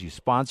outdoors, you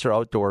sponsor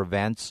outdoor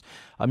events.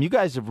 You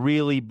guys have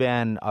really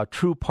been a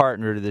true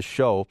partner to this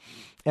show.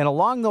 And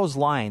along those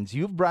lines,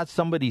 you've brought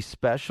somebody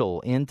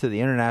special into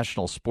the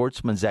International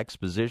Sportsman's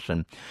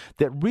Exposition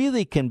that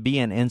really can be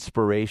an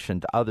inspiration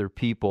to other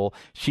people.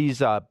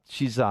 She's a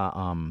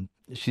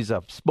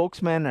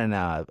spokesman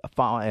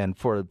and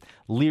for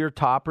Lear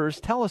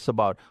Toppers. Tell us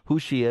about who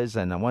she is,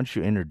 and I want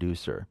you to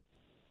introduce her.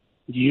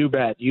 You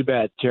bet,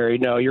 Terry.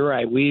 No, you're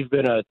right. We've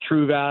been a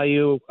true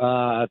value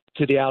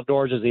to the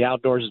outdoors, as the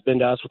outdoors has been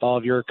to us with all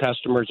of your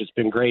customers. It's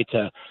been great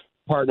to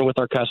partner with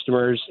our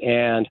customers,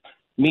 and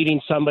meeting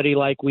somebody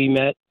like we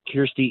met,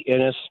 Kirstie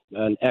Ennis,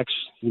 an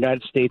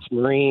ex-United States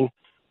Marine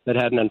that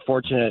had an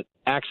unfortunate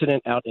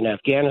accident out in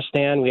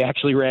Afghanistan. We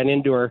actually ran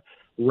into her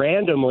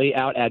randomly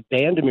out at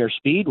Bandimere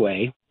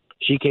Speedway.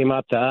 She came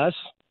up to us.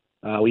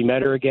 We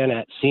met her again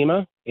at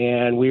SEMA,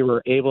 and we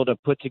were able to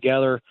put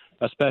together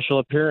a special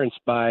appearance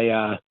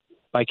by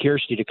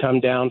Kirstie to come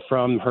down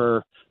from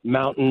her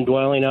mountain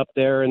dwelling up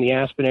there in the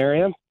Aspen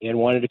area, and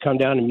wanted to come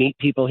down and meet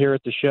people here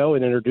at the show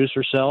and introduce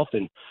herself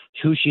and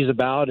who she's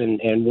about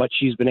and what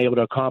she's been able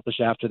to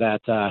accomplish after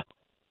that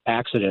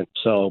accident.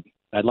 So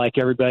I'd like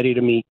everybody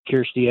to meet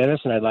Kirstie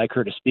Ennis, and I'd like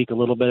her to speak a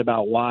little bit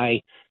about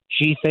why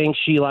she thinks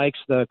she likes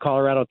the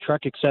Colorado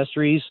truck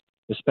accessories,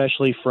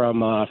 especially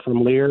from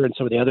Lear and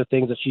some of the other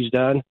things that she's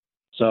done.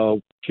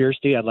 So,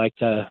 Kirstie, I'd like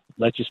to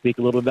let you speak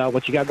a little bit about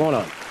what you got going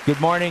on. Good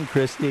morning,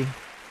 Kirstie.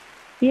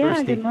 Yeah,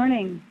 Kirstie. Good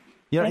morning.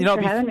 Thanks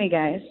for having me,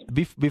 guys.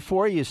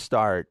 Before you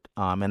start,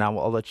 and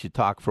I'll let you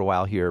talk for a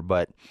while here,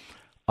 but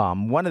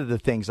one of the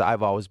things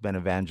I've always been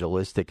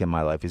evangelistic in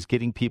my life is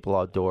getting people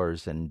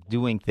outdoors and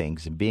doing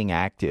things and being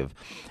active.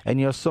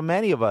 And, so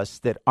many of us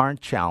that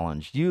aren't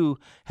challenged, you're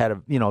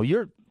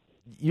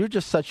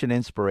just such an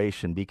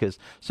inspiration, because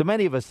so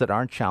many of us that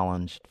aren't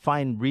challenged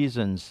find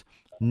reasons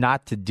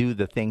not to do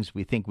the things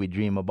we think we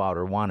dream about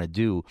or want to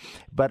do.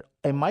 But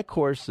in my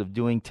course of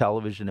doing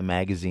television and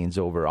magazines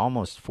over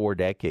almost 4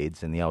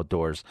 decades in the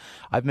outdoors,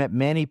 I've met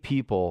many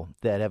people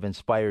that have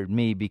inspired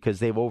me because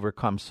they've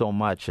overcome so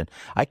much. And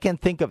I can't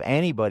think of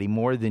anybody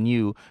more than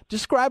you.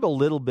 Describe a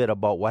little bit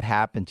about what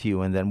happened to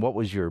you, and then what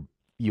was your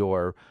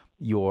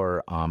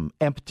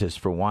impetus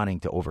for wanting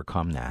to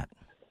overcome that.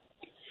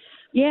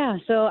 Yeah,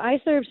 so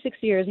I served 6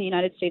 years in the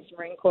United States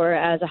Marine Corps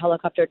as a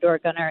helicopter door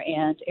gunner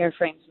and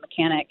airframes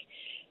mechanic.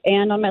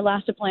 And on my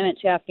last deployment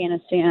to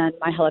Afghanistan,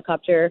 my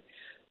helicopter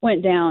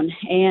went down.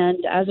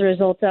 And as a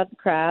result of the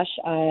crash,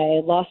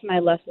 I lost my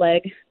left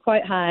leg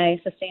quite high,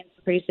 sustained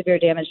some pretty severe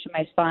damage to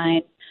my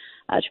spine,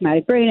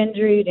 traumatic brain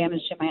injury,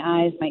 damage to my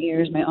eyes, my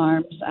ears, my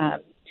arms.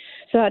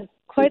 So I had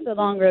quite the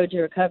long road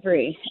to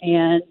recovery.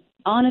 And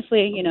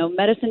honestly,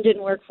 medicine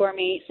didn't work for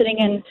me. Sitting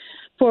in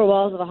four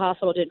walls of a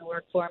hospital didn't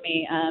work for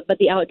me. But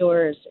the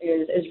outdoors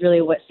is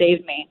really what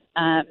saved me.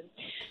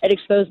 It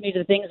exposed me to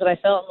the things that I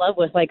fell in love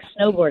with, like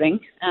snowboarding.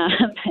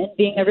 And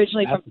being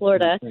originally from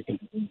Florida,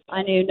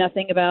 I knew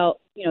nothing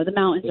about, the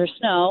mountains or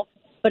snow,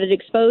 but it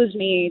exposed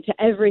me to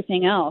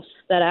everything else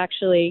that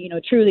actually,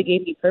 truly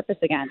gave me purpose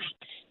again.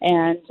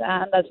 And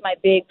that's my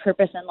big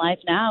purpose in life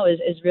now is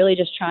really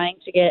just trying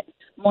to get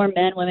more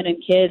men, women,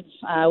 and kids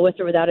with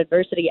or without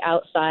adversity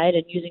outside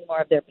and using more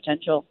of their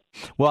potential.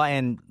 Well,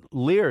 and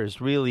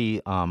Lear's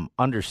really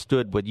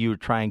understood what you were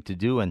trying to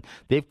do, and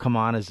they've come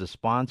on as a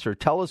sponsor.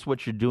 Tell us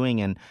what you're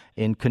doing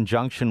in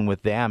conjunction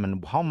with them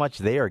and how much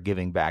they are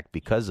giving back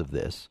because of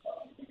this.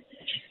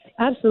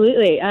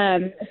 Absolutely.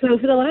 So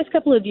for the last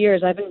couple of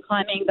years, I've been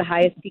climbing the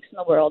highest peaks in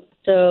the world.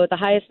 So the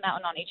highest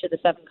mountain on each of the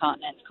 7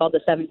 continents, called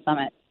the 7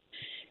 Summits.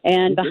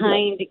 And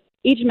behind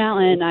each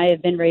mountain, I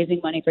have been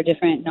raising money for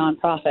different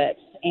nonprofits.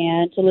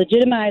 And to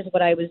legitimize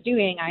what I was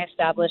doing, I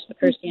established the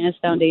Kirstianis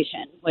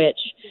Foundation, which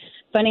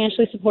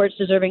financially supports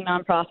deserving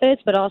nonprofits,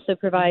 but also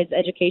provides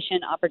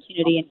education,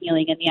 opportunity, and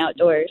healing in the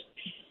outdoors.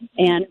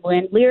 And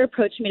when Lear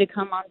approached me to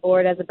come on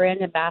board as a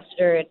brand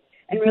ambassador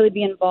and really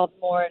be involved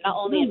more, not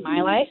only in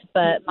my life,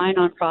 but my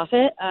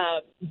nonprofit,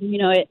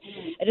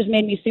 it just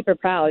made me super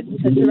proud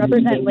to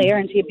represent Lear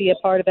and to be a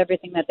part of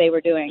everything that they were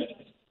doing.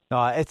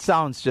 It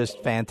sounds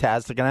just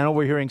fantastic, and I know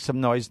we're hearing some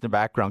noise in the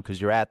background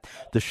because you're at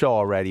the show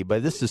already,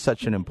 but this is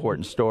such an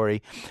important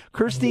story.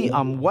 Kirsty,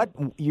 what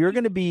you're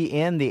going to be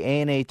in the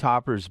A&A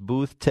Toppers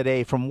booth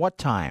today from what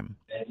time?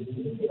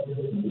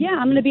 Yeah,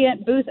 I'm going to be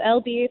at booth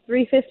LB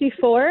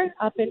 354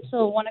 up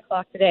until 1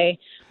 o'clock today.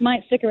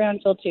 Might stick around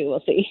until 2,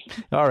 we'll see.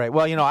 All right.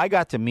 Well, I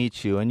got to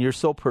meet you, and you're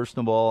so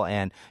personable,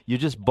 and you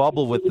just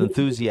bubble with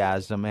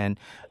enthusiasm, and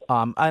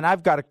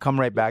I've got to come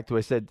right back to it.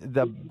 I said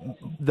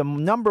the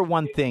number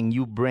one thing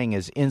you bring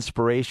is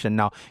inspiration.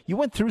 Now, you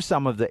went through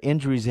some of the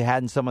injuries you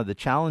had and some of the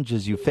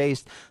challenges you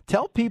faced.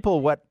 Tell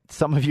people what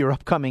some of your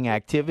upcoming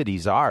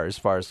activities are as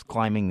far as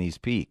climbing these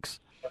peaks.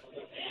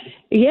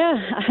 Yeah,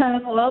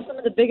 well, some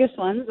of the biggest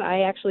ones,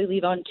 I actually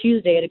leave on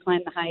Tuesday to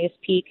climb the highest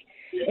peak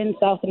in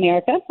South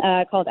America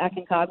called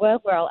Aconcagua,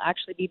 where I'll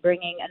actually be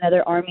bringing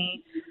another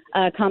Army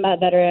combat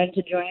veteran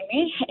to join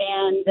me.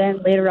 And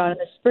then later on in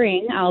the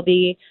spring, I'll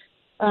be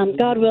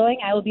God willing,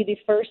 I will be the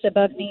first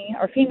above-knee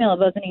or female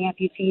above-knee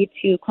amputee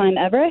to climb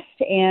Everest,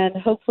 and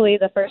hopefully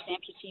the first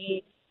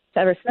amputee to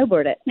ever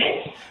snowboard it.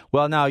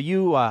 Well, now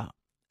you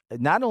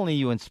not only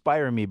you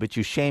inspire me, but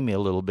you shame me a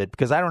little bit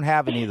because I don't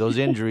have any of those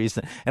injuries,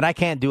 and I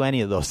can't do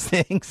any of those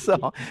things.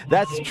 So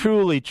that's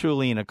truly,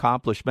 truly an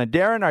accomplishment.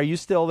 Darren, are you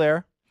still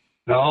there?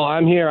 No,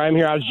 I'm here. I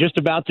was just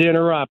about to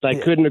interrupt. I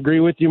couldn't agree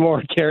with you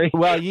more, Terry.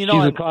 Well, she's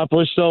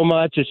accomplished so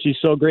much, and she's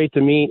so great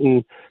to meet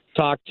and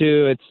talk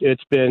to.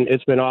 It's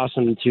been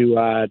awesome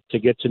to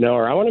get to know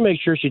her. I want to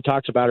make sure she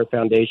talks about her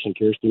foundation,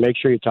 Kirsty. Make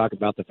sure you talk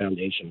about the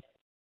foundation.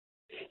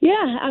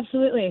 Yeah,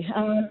 absolutely.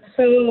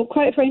 So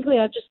quite frankly,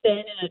 I've just been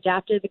an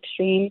adaptive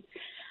extreme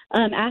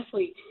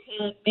athlete,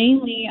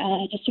 mainly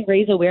just to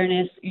raise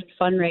awareness and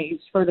fundraise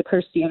for the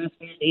Kirstianis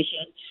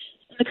Foundation.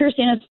 And the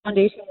Kirstianis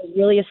Foundation was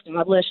really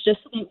established just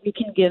so that we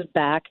can give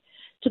back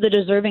to the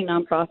deserving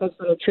nonprofits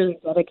that are truly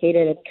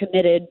dedicated and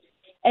committed,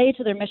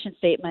 to their mission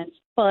statements,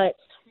 but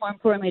more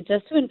importantly,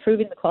 just to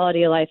improving the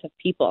quality of life of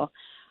people.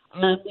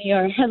 We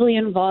are heavily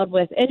involved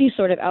with any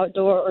sort of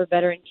outdoor or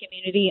veteran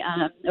community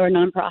or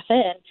nonprofit,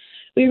 and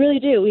we really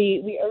do.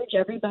 We urge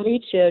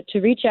everybody to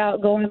reach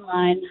out, go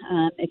online.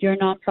 If you're a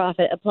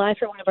nonprofit, apply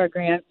for one of our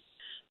grants,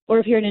 or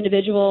if you're an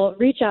individual,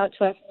 reach out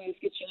to us and let's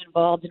get you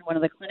involved in one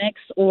of the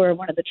clinics or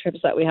one of the trips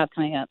that we have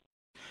coming up.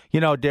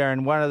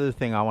 Darren, one other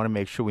thing I want to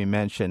make sure we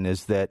mention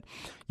is that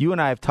you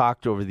and I have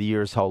talked over the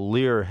years how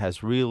Lear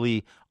has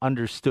really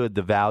understood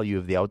the value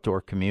of the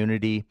outdoor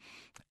community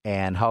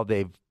and how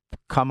they've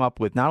come up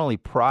with not only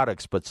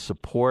products but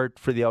support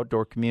for the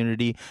outdoor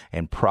community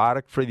and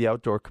product for the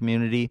outdoor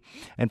community.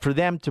 And for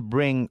them to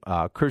bring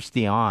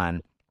Kirsty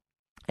on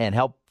and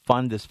help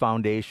fund this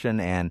foundation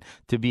and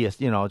to be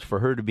for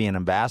her to be an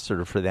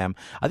ambassador for them,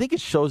 I think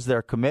it shows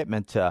their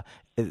commitment to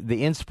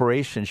the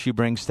inspiration she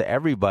brings to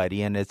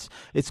everybody, and it's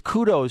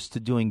kudos to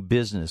doing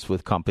business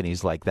with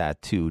companies like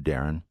that too,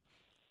 Darren.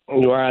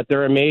 Right,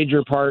 they're a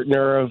major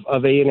partner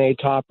of A&A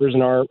Toppers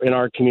in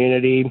our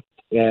community,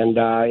 and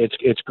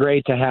it's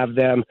great to have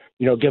them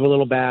give a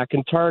little back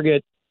and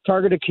target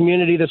a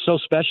community that's so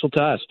special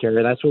to us,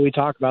 Terry. That's what we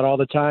talk about all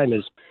the time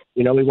is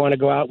we want to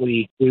go out,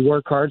 we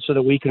work hard so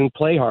that we can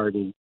play hard,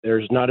 and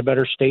there's not a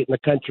better state in the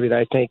country that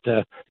I think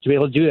to be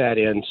able to do that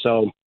in.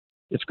 So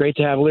it's great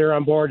to have Lear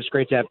on board. It's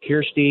great to have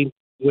Kirsty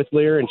with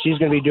Lear, and she's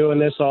going to be doing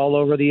this all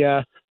over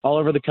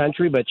the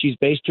country, but she's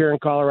based here in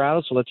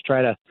Colorado, so let's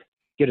try to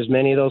get as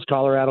many of those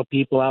Colorado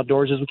people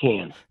outdoors as we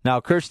can. Now,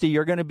 Kirsty,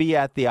 you're going to be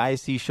at the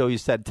ISE show, you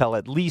said, till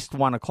at least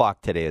 1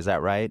 o'clock today. Is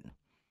that right?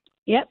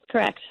 Yep,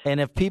 correct. And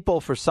if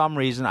people, for some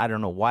reason, I don't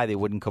know why they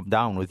wouldn't come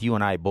down with you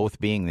and I both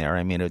being there.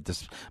 I mean, it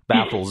just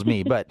baffles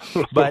me. But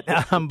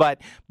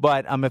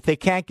if they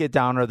can't get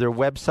down, are there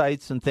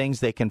websites and things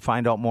they can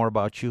find out more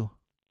about you?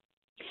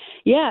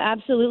 Yeah,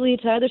 absolutely.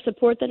 To either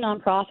support the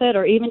nonprofit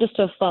or even just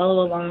to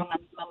follow along on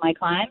some of my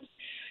climbs,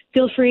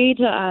 feel free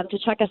to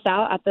check us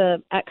out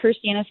at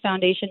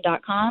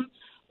KirstyEnnisFoundation.com,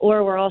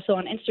 or we're also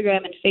on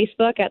Instagram and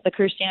Facebook at the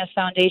Kirstie Ennis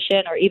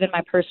Foundation, or even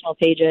my personal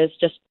pages,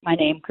 just my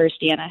name,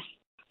 Kirstie Ennis.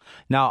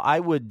 Now, I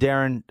would,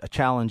 Darren,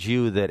 challenge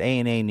you that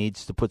ANA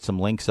needs to put some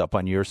links up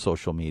on your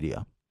social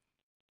media.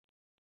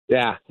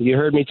 Yeah, you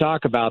heard me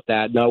talk about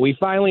that. No, we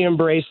finally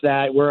embraced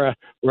that. We're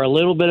a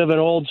little bit of an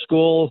old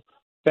school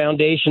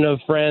foundation of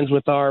friends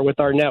with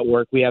our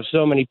network. We have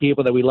so many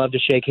people that we love to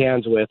shake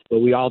hands with, but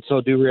we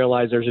also do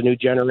realize there's a new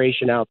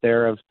generation out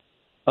there of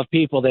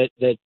people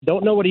that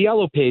don't know what a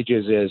Yellow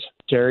Pages is,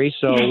 Terry.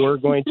 So we're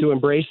going to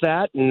embrace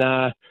that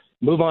and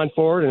move on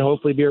forward and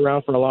hopefully be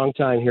around for a long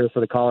time here for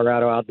the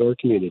Colorado outdoor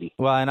community.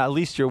 Well, and at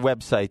least your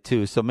website,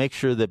 too. So make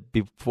sure that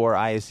before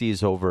ISE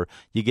is over,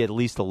 you get at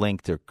least a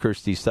link to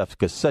Kirsty's stuff,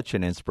 because such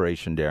an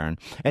inspiration, Darren.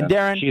 And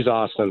Darren, she's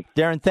awesome.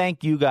 Darren,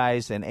 thank you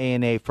guys and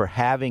ANA for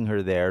having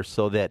her there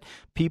so that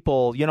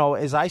people,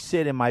 as I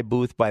sit in my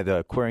booth by the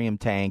aquarium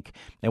tank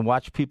and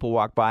watch people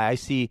walk by, I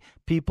see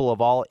people of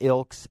all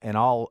ilks and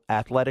all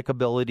athletic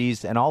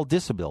abilities and all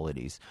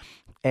disabilities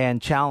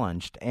and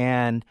challenged.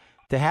 And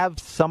to have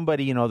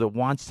somebody, that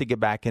wants to get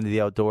back into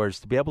the outdoors,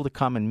 to be able to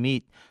come and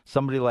meet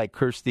somebody like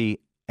Kirstie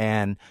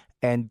and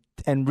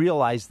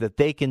realize that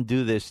they can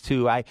do this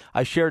too. I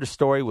shared a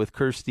story with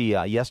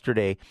Kirstie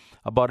yesterday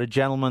about a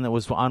gentleman that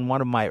was on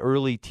one of my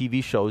early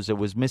TV shows that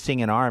was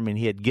missing an arm, and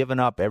he had given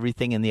up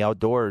everything in the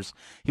outdoors.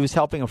 He was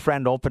helping a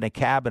friend open a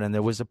cabin, and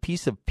there was a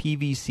piece of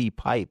PVC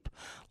pipe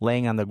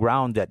laying on the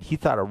ground that he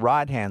thought a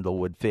rod handle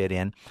would fit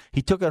in.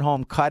 He took it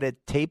home, cut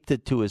it, taped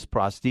it to his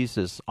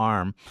prosthesis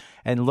arm,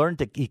 and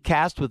he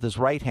cast with his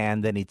right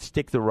hand, then he'd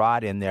stick the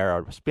rod in there,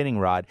 a spinning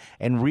rod,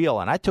 and reel.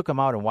 And I took him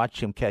out and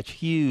watched him catch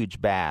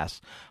huge bass.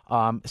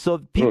 So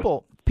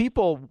people,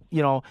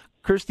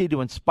 Kirstie, to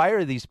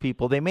inspire these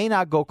people, they may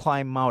not go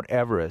climb Mount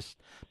Everest,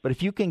 but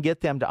if you can get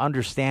them to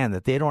understand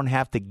that they don't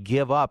have to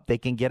give up, they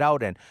can get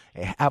out and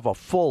have a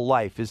full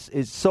life,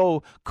 is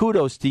so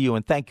kudos to you,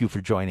 and thank you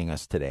for joining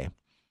us today.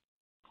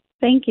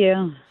 Thank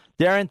you.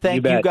 Darren,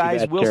 thank you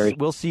guys. Terry.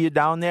 We'll see you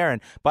down there.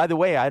 And by the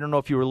way, I don't know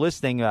if you were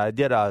listening, I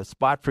did a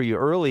spot for you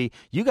early.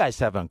 You guys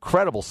have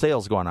incredible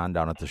sales going on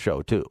down at the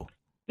show, too.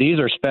 These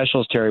are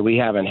specials, Terry, we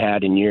haven't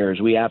had in years.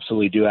 We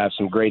absolutely do have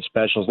some great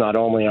specials, not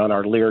only on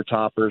our Lear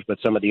toppers, but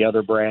some of the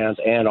other brands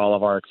and all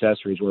of our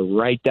accessories. We're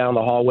right down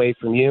the hallway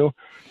from you.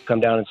 Come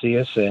down and see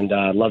us, and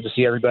love to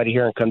see everybody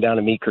here, and come down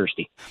and meet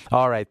Kirstie.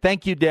 All right.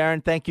 Thank you,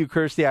 Darren. Thank you,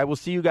 Kirstie. I will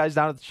see you guys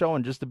down at the show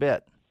in just a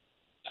bit.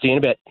 See you in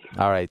a bit.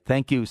 All right.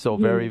 Thank you so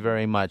very,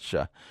 very much.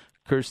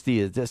 Kirstie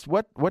is just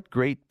what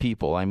great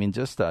people. I mean,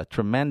 just a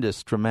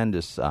tremendous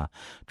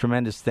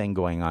thing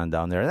going on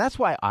down there. And that's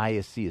why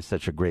ISE is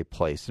such a great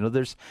place.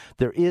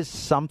 There is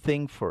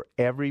something for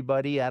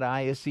everybody at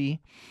ISE.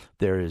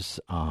 There is,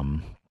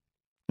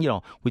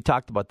 we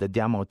talked about the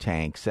demo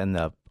tanks and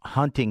the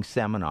hunting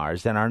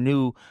seminars and our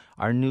new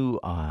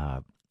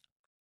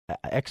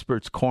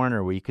Experts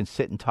Corner, where you can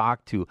sit and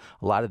talk to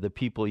a lot of the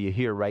people you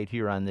hear right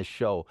here on this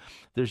show.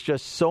 There's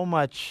just so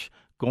much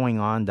going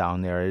on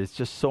down there. It's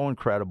just so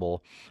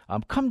incredible.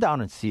 Come down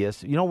and see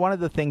us. One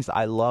of the things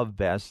I love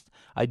best,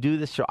 I do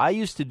this show. I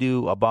used to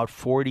do about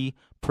 40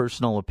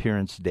 personal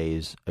appearance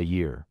days a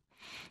year.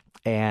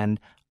 And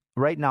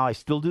right now, I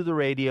still do the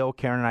radio.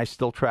 Karen and I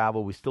still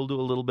travel. We still do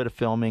a little bit of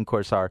filming. Of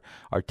course, our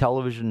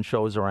television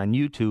shows are on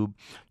YouTube.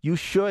 You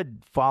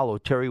should follow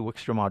Terry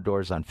Wickstrom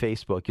Outdoors on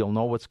Facebook. You'll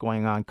know what's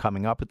going on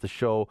coming up at the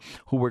show,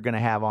 who we're going to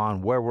have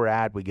on, where we're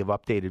at. We give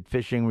updated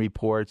fishing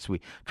reports.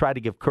 We try to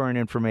give current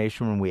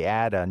information when we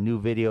add a new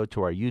video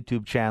to our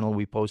YouTube channel.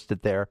 We post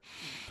it there.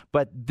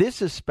 But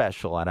this is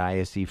special at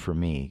ISE for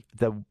me.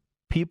 The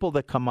people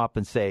that come up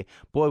and say,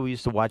 boy, we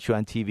used to watch you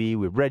on TV.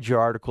 We've read your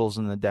articles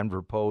in the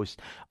Denver Post.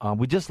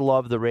 We just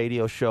love the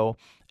radio show.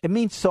 It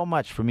means so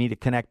much for me to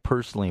connect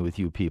personally with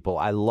you people.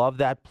 I love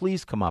that.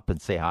 Please come up and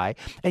say hi.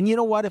 And you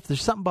know what? If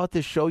there's something about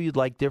this show you'd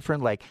like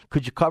different, like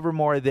could you cover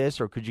more of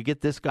this, or could you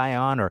get this guy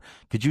on, or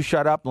could you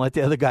shut up and let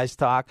the other guys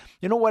talk?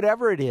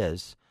 Whatever it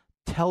is,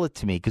 tell it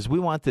to me, because we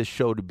want this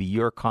show to be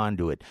your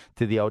conduit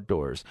to the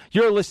outdoors.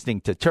 You're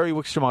listening to Terry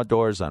Wickstrom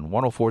Outdoors on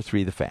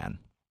 104.3 The Fan.